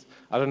least,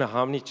 I don't know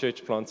how many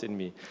church plants in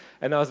me.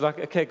 And I was like,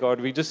 okay,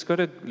 God,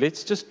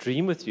 let's just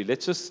dream with you.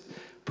 Let's just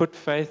put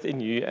faith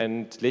in you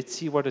and let's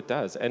see what it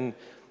does. And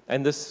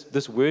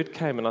this word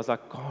came, and I was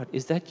like, God,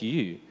 is that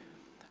you?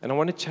 And I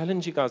want to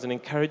challenge you guys and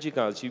encourage you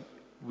guys.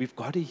 We've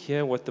got to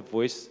hear what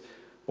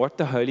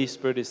the Holy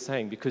Spirit is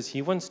saying, because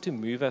he wants to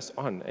move us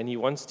on, and he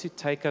wants to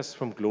take us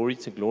from glory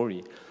to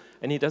glory.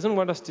 And he doesn't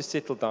want us to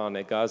settle down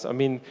there, guys. I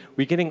mean,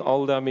 we're getting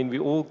older. I mean,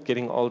 we're all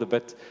getting older,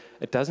 but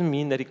it doesn't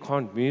mean that he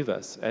can't move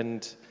us.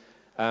 And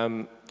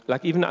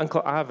like even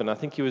Uncle Ivan, I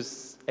think he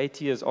was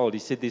 80 years old. He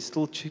said there's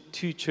still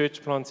two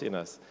church plants in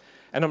us.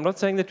 And I'm not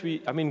saying that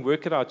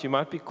work it out. You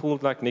might be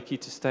called like Nikki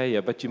to stay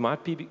here, but you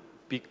might be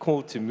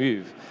called to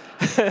move.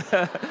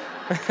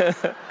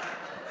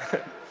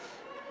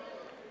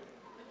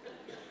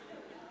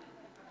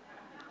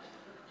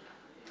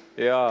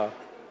 Yeah.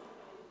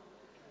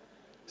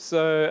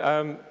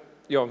 So,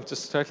 I'm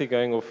just totally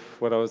going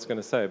off what I was going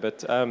to say.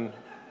 But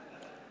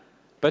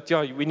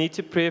we need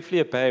to prayerfully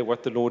obey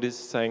what the Lord is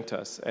saying to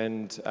us.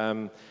 And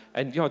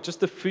just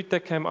the fruit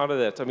that came out of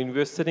that. I mean, we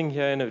were sitting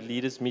here in a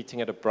leaders'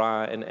 meeting at a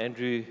braai, and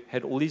Andrew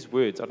had all these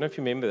words. I don't know if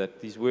you remember that,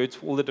 these words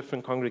for all the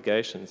different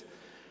congregations.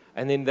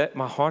 And then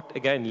my heart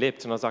again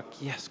leapt, and I was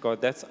like, yes,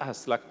 God, that's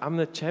us. Like, I'm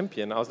the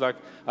champion. I was like,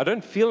 I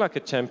don't feel like a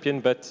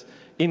champion, but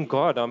in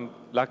God, I'm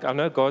like, I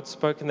know God's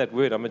spoken that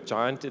word. I'm a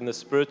giant in the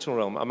spiritual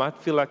realm. I might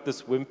feel like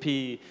this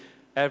wimpy,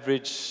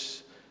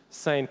 average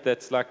saint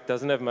that's like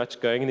doesn't have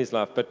much going in his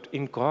life, but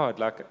in God,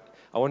 like,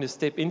 I want to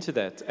step into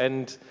that.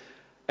 And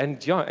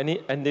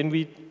then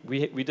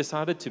we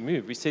decided to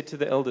move. We said to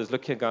the elders,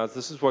 look here, guys,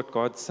 this is what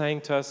God's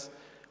saying to us.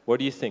 What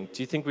do you think?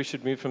 Do you think we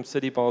should move from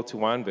City Bowl to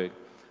Weinberg?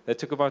 That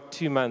took about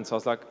 2 months. I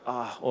was like,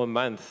 or a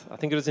month. I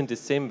think it was in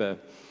December.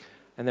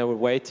 And they were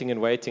waiting and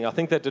waiting. I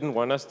think they didn't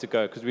want us to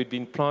go because we'd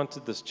been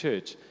planted this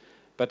church.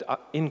 But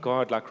in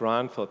God, like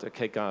Ryan felt,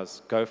 okay,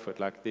 guys, go for it.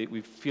 Like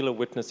we feel a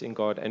witness in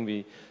God.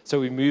 And so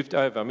we moved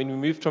over. I mean, we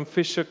moved from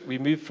Fishhook. We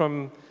moved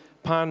from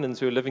Pinelands.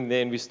 We were living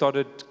there. And we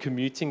started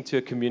commuting to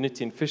a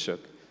community in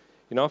Fishhook.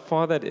 You know how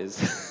far that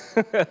is?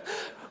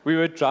 We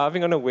were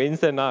driving on a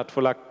Wednesday night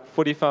for like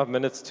 45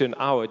 minutes to an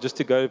hour just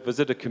to go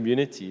visit a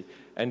community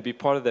and be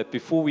part of that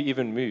before we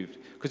even moved.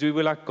 Because we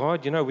were like,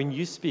 God, when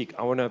you speak,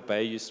 I want to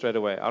obey you straight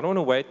away. I don't want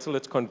to wait till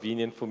it's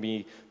convenient for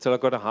me, till I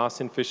got a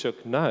house in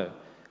Fishhook. No.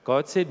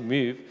 God said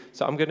move,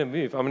 so I'm going to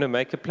move. I'm going to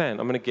make a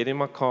plan. I'm going to get in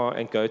my car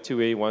and go to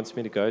where he wants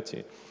me to go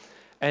to.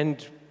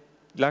 And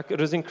like, it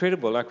was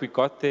incredible. Like, we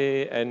got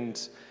there,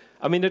 and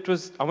I mean,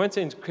 I won't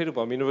say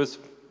incredible. I mean, it was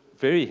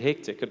very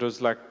hectic. It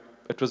was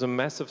a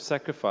massive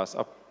sacrifice.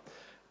 I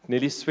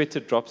nearly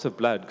sweated drops of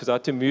blood because I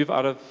had to move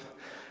out of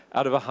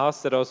a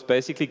house that I was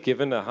basically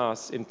given a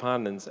house in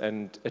Pinelands,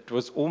 and it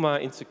was all my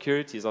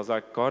insecurities. I was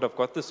like, God, I've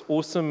got this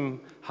awesome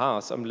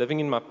house. I'm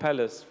living in my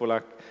palace for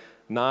like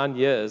 9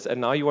 years,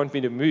 and now you want me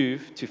to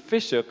move to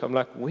Fishhook. I'm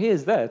like, where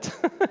is that?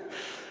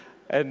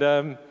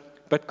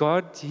 But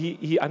God,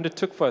 He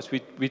undertook for us.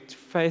 We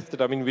faithed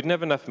it. I mean, we didn't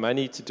have enough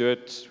money to do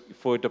it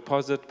for a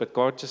deposit, but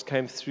God just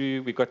came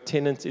through. We got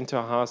tenants into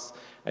our house,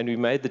 and we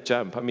made the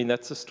jump. I mean,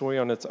 that's a story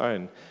on its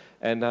own.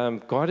 And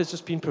God has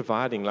just been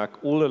providing,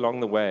 like, all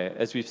along the way,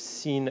 as we've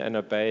seen and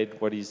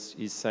obeyed what He's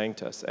saying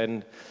to us.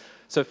 And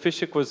so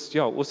Fishhook was,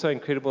 also an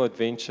incredible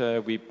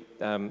adventure. We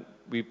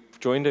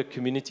joined a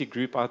community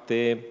group out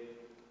there,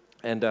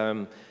 and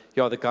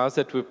the guys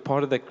that were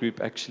part of that group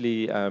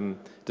actually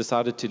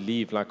decided to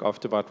leave, like,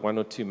 after about 1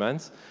 or 2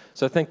 months.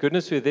 So thank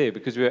goodness we're there,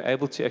 because we were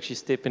able to actually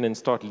step in and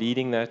start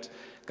leading that.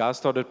 Guys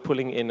started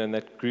pulling in, and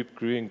that group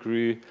grew and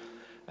grew.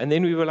 And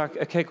then we were like,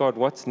 okay, God,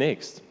 what's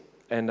next?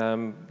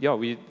 And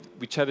we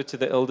chatted to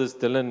the elders,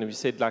 Dylan, and we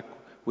said, like,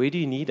 where do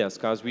you need us,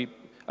 guys?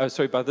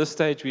 By this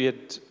stage, we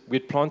had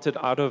planted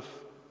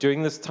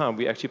during this time,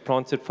 we actually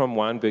planted from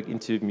Weinberg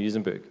into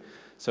Muizenberg.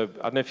 So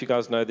I don't know if you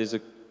guys know, there's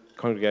a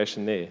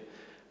congregation there.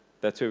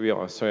 That's where we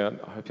are. Sorry, I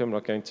hope I'm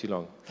not going too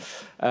long.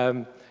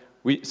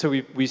 We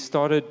basically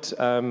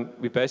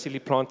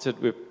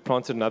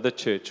planted another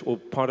church, or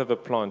part of a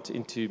plant,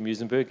 into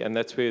Muizenberg, and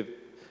that's where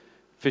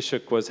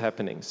Fishhook was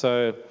happening.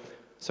 So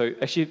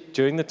actually,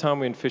 during the time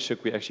we were in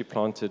Fishhook, we actually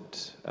planted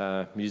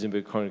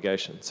Muizenberg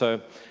congregation.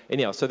 So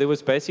anyhow, so there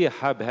was basically a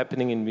hub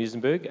happening in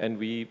Muizenberg, and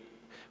we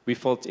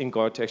felt in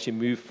God to actually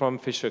move from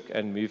Fishhook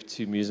and move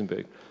to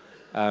Muizenberg.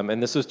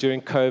 And this was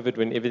during COVID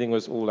when everything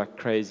was all like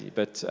crazy.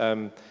 But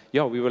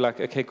yeah, we were like,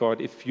 okay,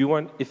 God,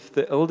 if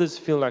the elders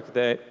feel like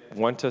they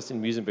want us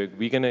in Muizenberg,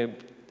 we're going to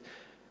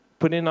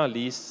put in our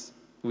lease,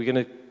 we're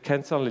going to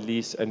cancel the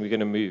lease, and we're going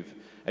to move.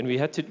 And we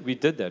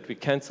did that. We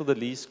canceled the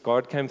lease.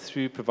 God came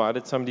through,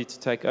 provided somebody to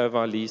take over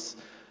our lease.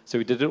 So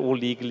we did it all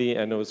legally,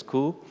 and it was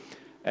cool.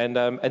 And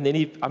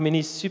then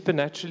he's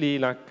supernaturally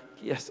like,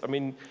 yes, I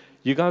mean,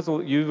 you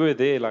were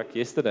there like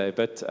yesterday,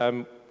 but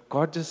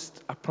God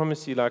just, I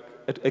promise you, like,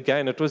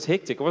 it was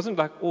hectic. It wasn't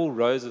like all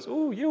roses.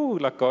 Oh,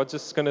 like God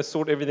just going to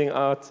sort everything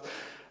out.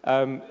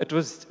 It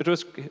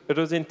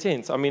was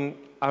intense. I mean,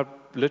 I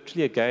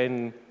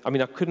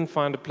couldn't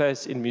find a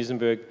place in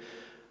Muizenberg.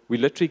 We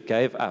literally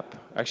gave up.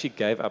 I actually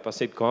gave up. I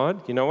said,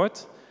 God, you know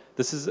what?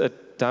 This is a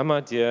dumb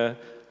idea.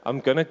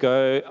 I'm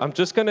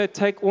just going to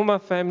take all my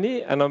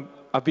family, and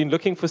I've been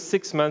looking for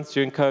 6 months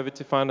during COVID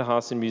to find a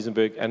house in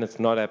Muizenberg, and it's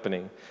not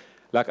happening.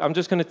 Like, I'm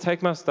just going to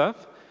take my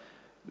stuff.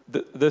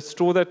 The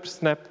straw that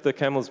snapped the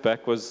camel's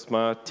back was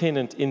my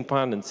tenant in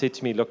Pine and said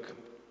to me, look,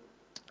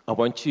 I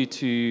want you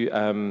to,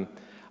 I'm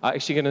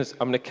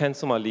going to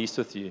cancel my lease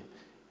with you.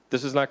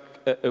 This was like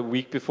a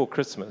week before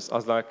Christmas. I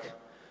was like,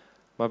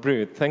 my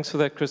bro, thanks for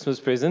that Christmas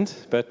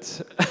present,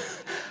 but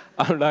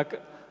I'm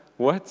like,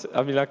 what?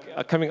 I mean,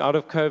 like, coming out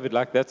of COVID,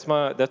 like, that's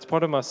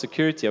part of my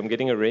security. I'm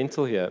getting a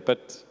rental here,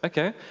 but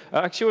okay.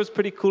 I actually was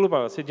pretty cool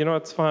about it. I said, you know,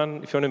 it's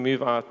fine. If you want to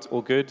move out,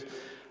 all good.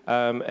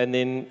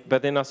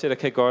 But then I said,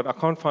 okay, God, I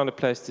can't find a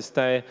place to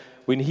stay.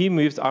 When he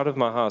moves out of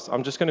my house,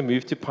 I'm just going to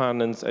move to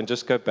Pinelands and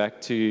just go back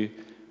to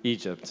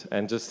Egypt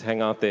and just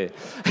hang out there.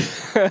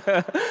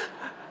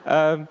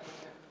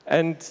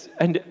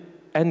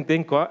 And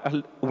then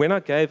God, when I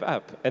gave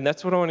up, and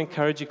that's what I want to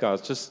encourage you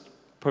guys, just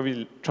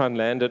probably try and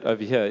land it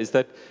over here, is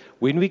that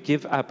when we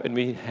give up and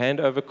we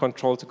hand over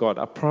control to God,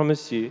 I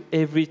promise you,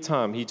 every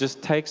time he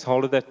just takes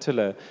hold of that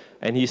tiller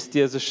and he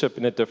steers the ship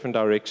in a different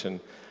direction.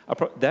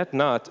 That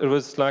night, it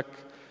was like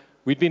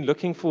we'd been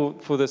looking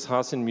for this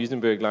house in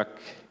Muizenberg, like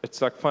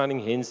it's like finding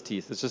hen's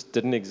teeth. It just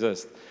didn't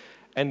exist.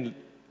 And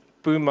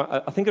boom,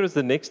 I think it was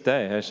the next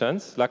day, hey,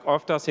 Shans? Like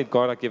after I said,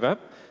 God, I give up,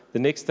 the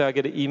next day I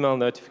get an email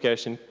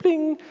notification,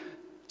 bling,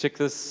 check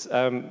this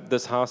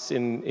house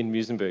in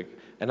Muizenberg.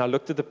 And I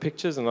looked at the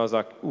pictures and I was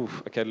like,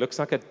 oof, okay, it looks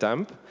like a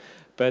dump,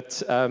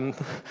 but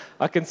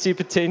I can see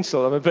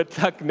potential. I'm a bit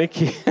like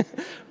Nikki,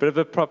 bit of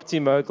a property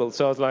mogul.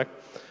 So I was like,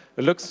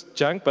 it looks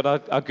junk,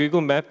 but I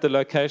Google mapped the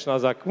location. I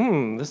was like,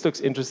 this looks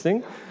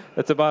interesting.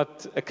 It's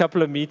about a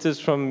couple of meters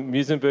from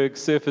Muizenberg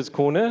Surfers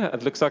Corner.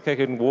 It looks like I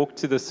can walk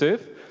to the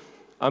surf.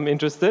 I'm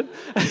interested.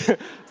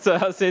 So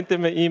I sent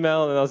them an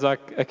email, and I was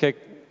like, okay,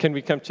 can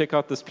we come check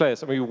out this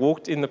place? And we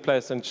walked in the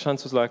place, and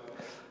Shantz was like,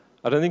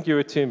 I don't think you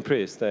were too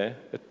impressed, eh?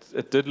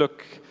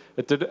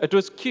 It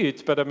was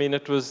cute, but I mean,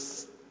 it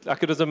was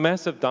a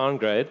massive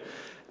downgrade.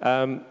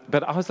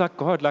 But I was like,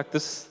 God, like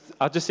this,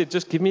 I just said,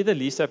 just give me the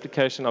lease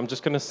application. I'm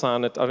just going to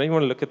sign it. I don't even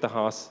want to look at the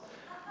house.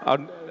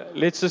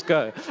 Let's just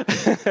go.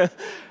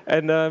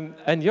 and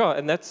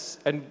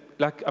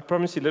like, I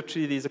promise you,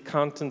 literally, these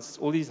accountants,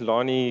 all these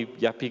Lani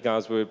yuppie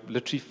guys were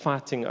literally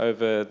fighting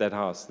over that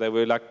house. They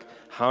were like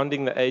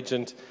hounding the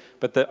agent,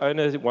 but the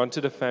owner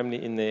wanted a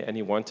family in there, and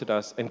he wanted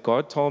us. And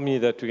God told me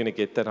that we're going to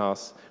get that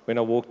house when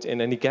I walked in,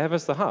 and he gave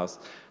us the house.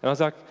 And I was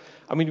like,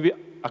 I mean,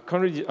 I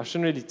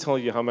shouldn't really tell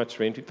you how much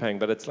rent we're paying,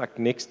 but it's like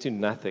next to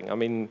nothing. I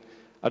mean,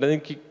 I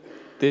don't think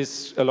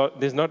there's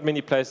not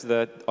many places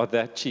that are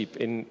that cheap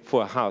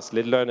for a house,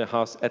 let alone a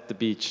house at the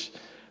beach,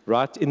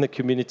 right in the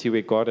community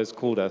where God has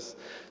called us.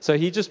 So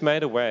he just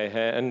made a way,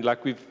 hey? And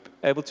like we've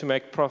able to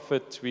make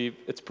profit.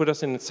 It's put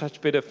us in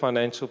such better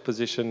financial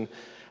position.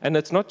 And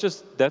it's not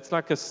just, that's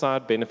like a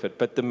side benefit,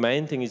 but the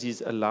main thing is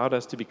he's allowed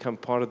us to become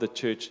part of the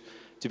church,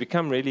 to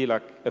become really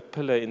like a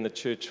pillar in the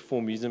church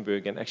for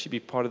Muizenberg and actually be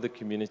part of the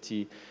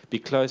community, be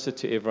closer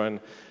to everyone.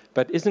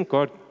 But isn't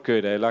God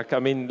good, eh? Like, I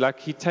mean, like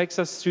he takes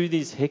us through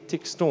these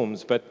hectic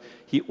storms, but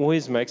he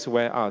always makes a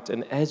way out.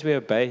 And as we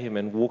obey him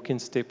and walk in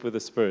step with the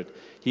Spirit,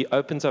 he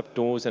opens up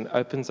doors and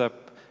opens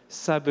up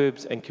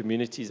suburbs and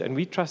communities. And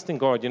we trust in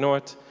God. You know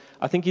what?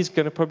 I think he's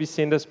going to probably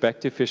send us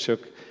back to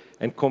Fishhook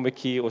and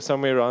Komaki or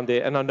somewhere around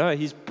there. And I know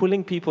he's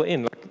pulling people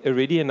in. Like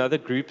already another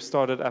group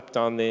started up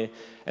down there.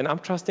 And I'm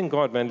trusting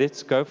God, man.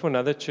 Let's go for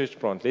another church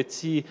plant. Let's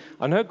see.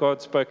 I know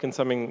God's spoken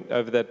something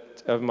over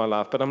my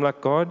life, but I'm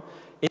like, God,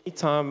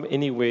 anytime,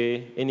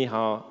 anywhere,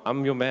 anyhow,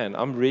 I'm your man.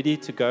 I'm ready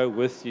to go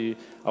with you.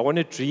 I want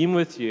to dream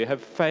with you,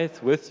 have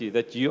faith with you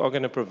that you are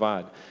going to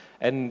provide.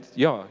 And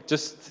yeah,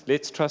 just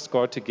let's trust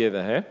God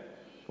together, hey?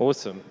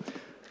 Awesome.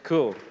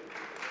 Cool.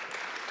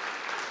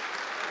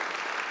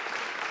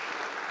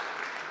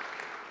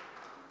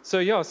 So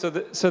yeah, so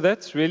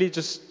that's really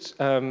just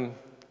kind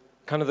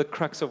of the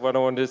crux of what I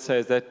wanted to say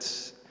is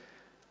that,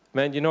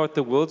 man, you know what,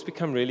 the world's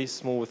become really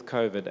small with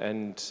COVID,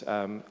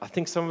 and I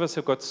think some of us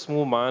have got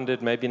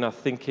small-minded, maybe in our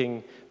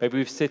thinking, maybe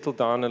we've settled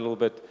down a little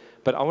bit,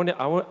 but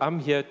I'm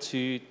here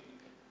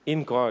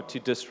in God, to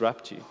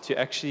disrupt you, to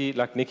actually,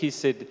 like Nikki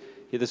said,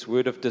 hear this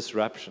word of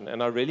disruption,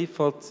 and I really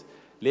felt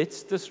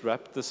let's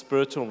disrupt the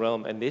spiritual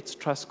realm and let's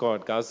trust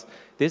God, guys.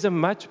 There's a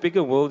much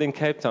bigger world in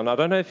Cape Town. I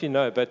don't know if you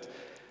know, but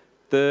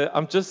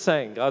I'm just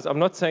saying, guys, I'm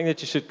not saying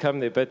that you should come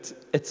there, but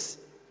it's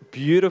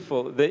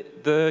beautiful.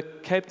 The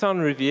Cape Town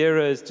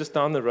Riviera is just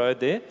down the road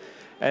there,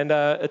 and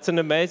it's an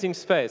amazing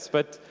space.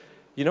 But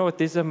you know what?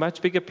 There's a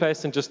much bigger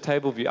place than just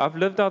Tableview. I've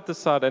lived out the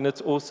side, and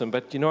it's awesome.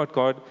 But you know what?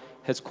 God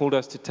has called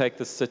us to take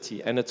the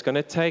city, and it's going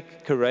to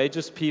take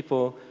courageous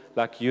people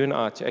like you and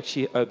I to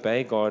actually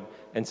obey God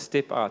and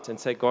step out and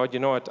say, God, you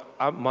know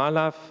what? My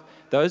life,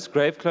 those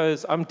grave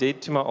clothes, I'm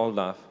dead to my old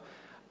life.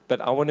 But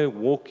I want to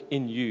walk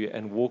in you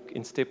and walk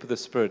in step with the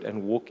Spirit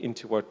and walk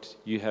into what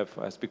you have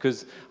for us.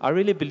 Because I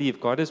really believe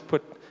God has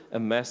put a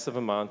massive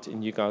amount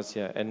in you guys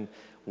here. And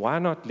why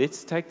not?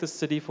 Let's take the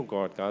city for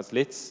God, guys.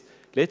 Let's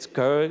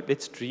go.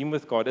 Let's dream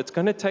with God. It's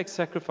going to take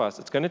sacrifice.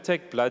 It's going to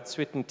take blood,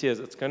 sweat, and tears.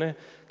 It's going to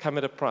come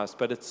at a price.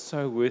 But it's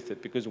so worth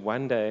it, because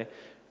one day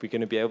we're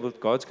going to be able,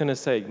 God's going to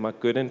say, my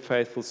good and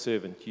faithful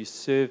servant, you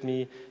served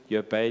me, you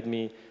obeyed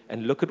me,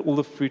 and look at all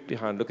the fruit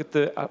behind. Look at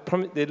there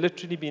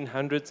literally been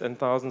hundreds and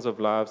thousands of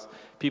lives.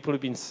 People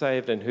have been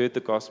saved and heard the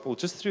gospel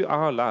just through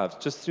our lives,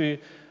 just through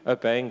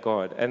obeying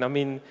God. And I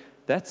mean,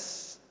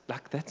 that's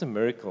a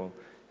miracle.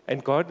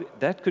 And God,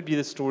 that could be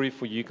the story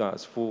for you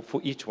guys, for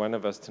each one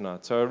of us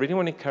tonight. So I really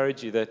want to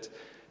encourage you that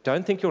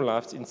don't think your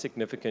life's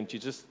insignificant.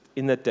 You're just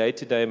in the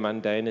day-to-day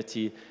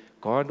mundanity.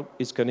 God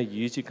is going to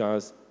use you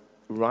guys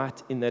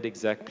right in that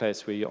exact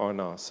place where you are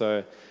now.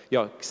 So,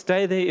 yeah,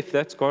 stay there if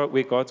that's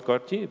where God's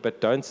got you, but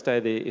don't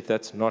stay there if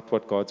that's not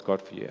what God's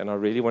got for you. And I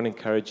really want to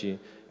encourage you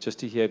just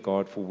to hear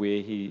God for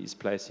where He is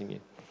placing you.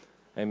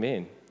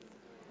 Amen.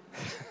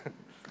 There's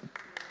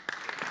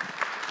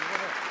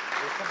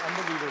some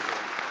unbelievers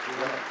there. Do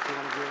you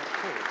want to go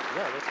forward?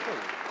 Yeah, that's cool.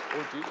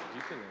 Or do you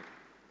think?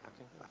 I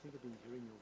think I've been hearing your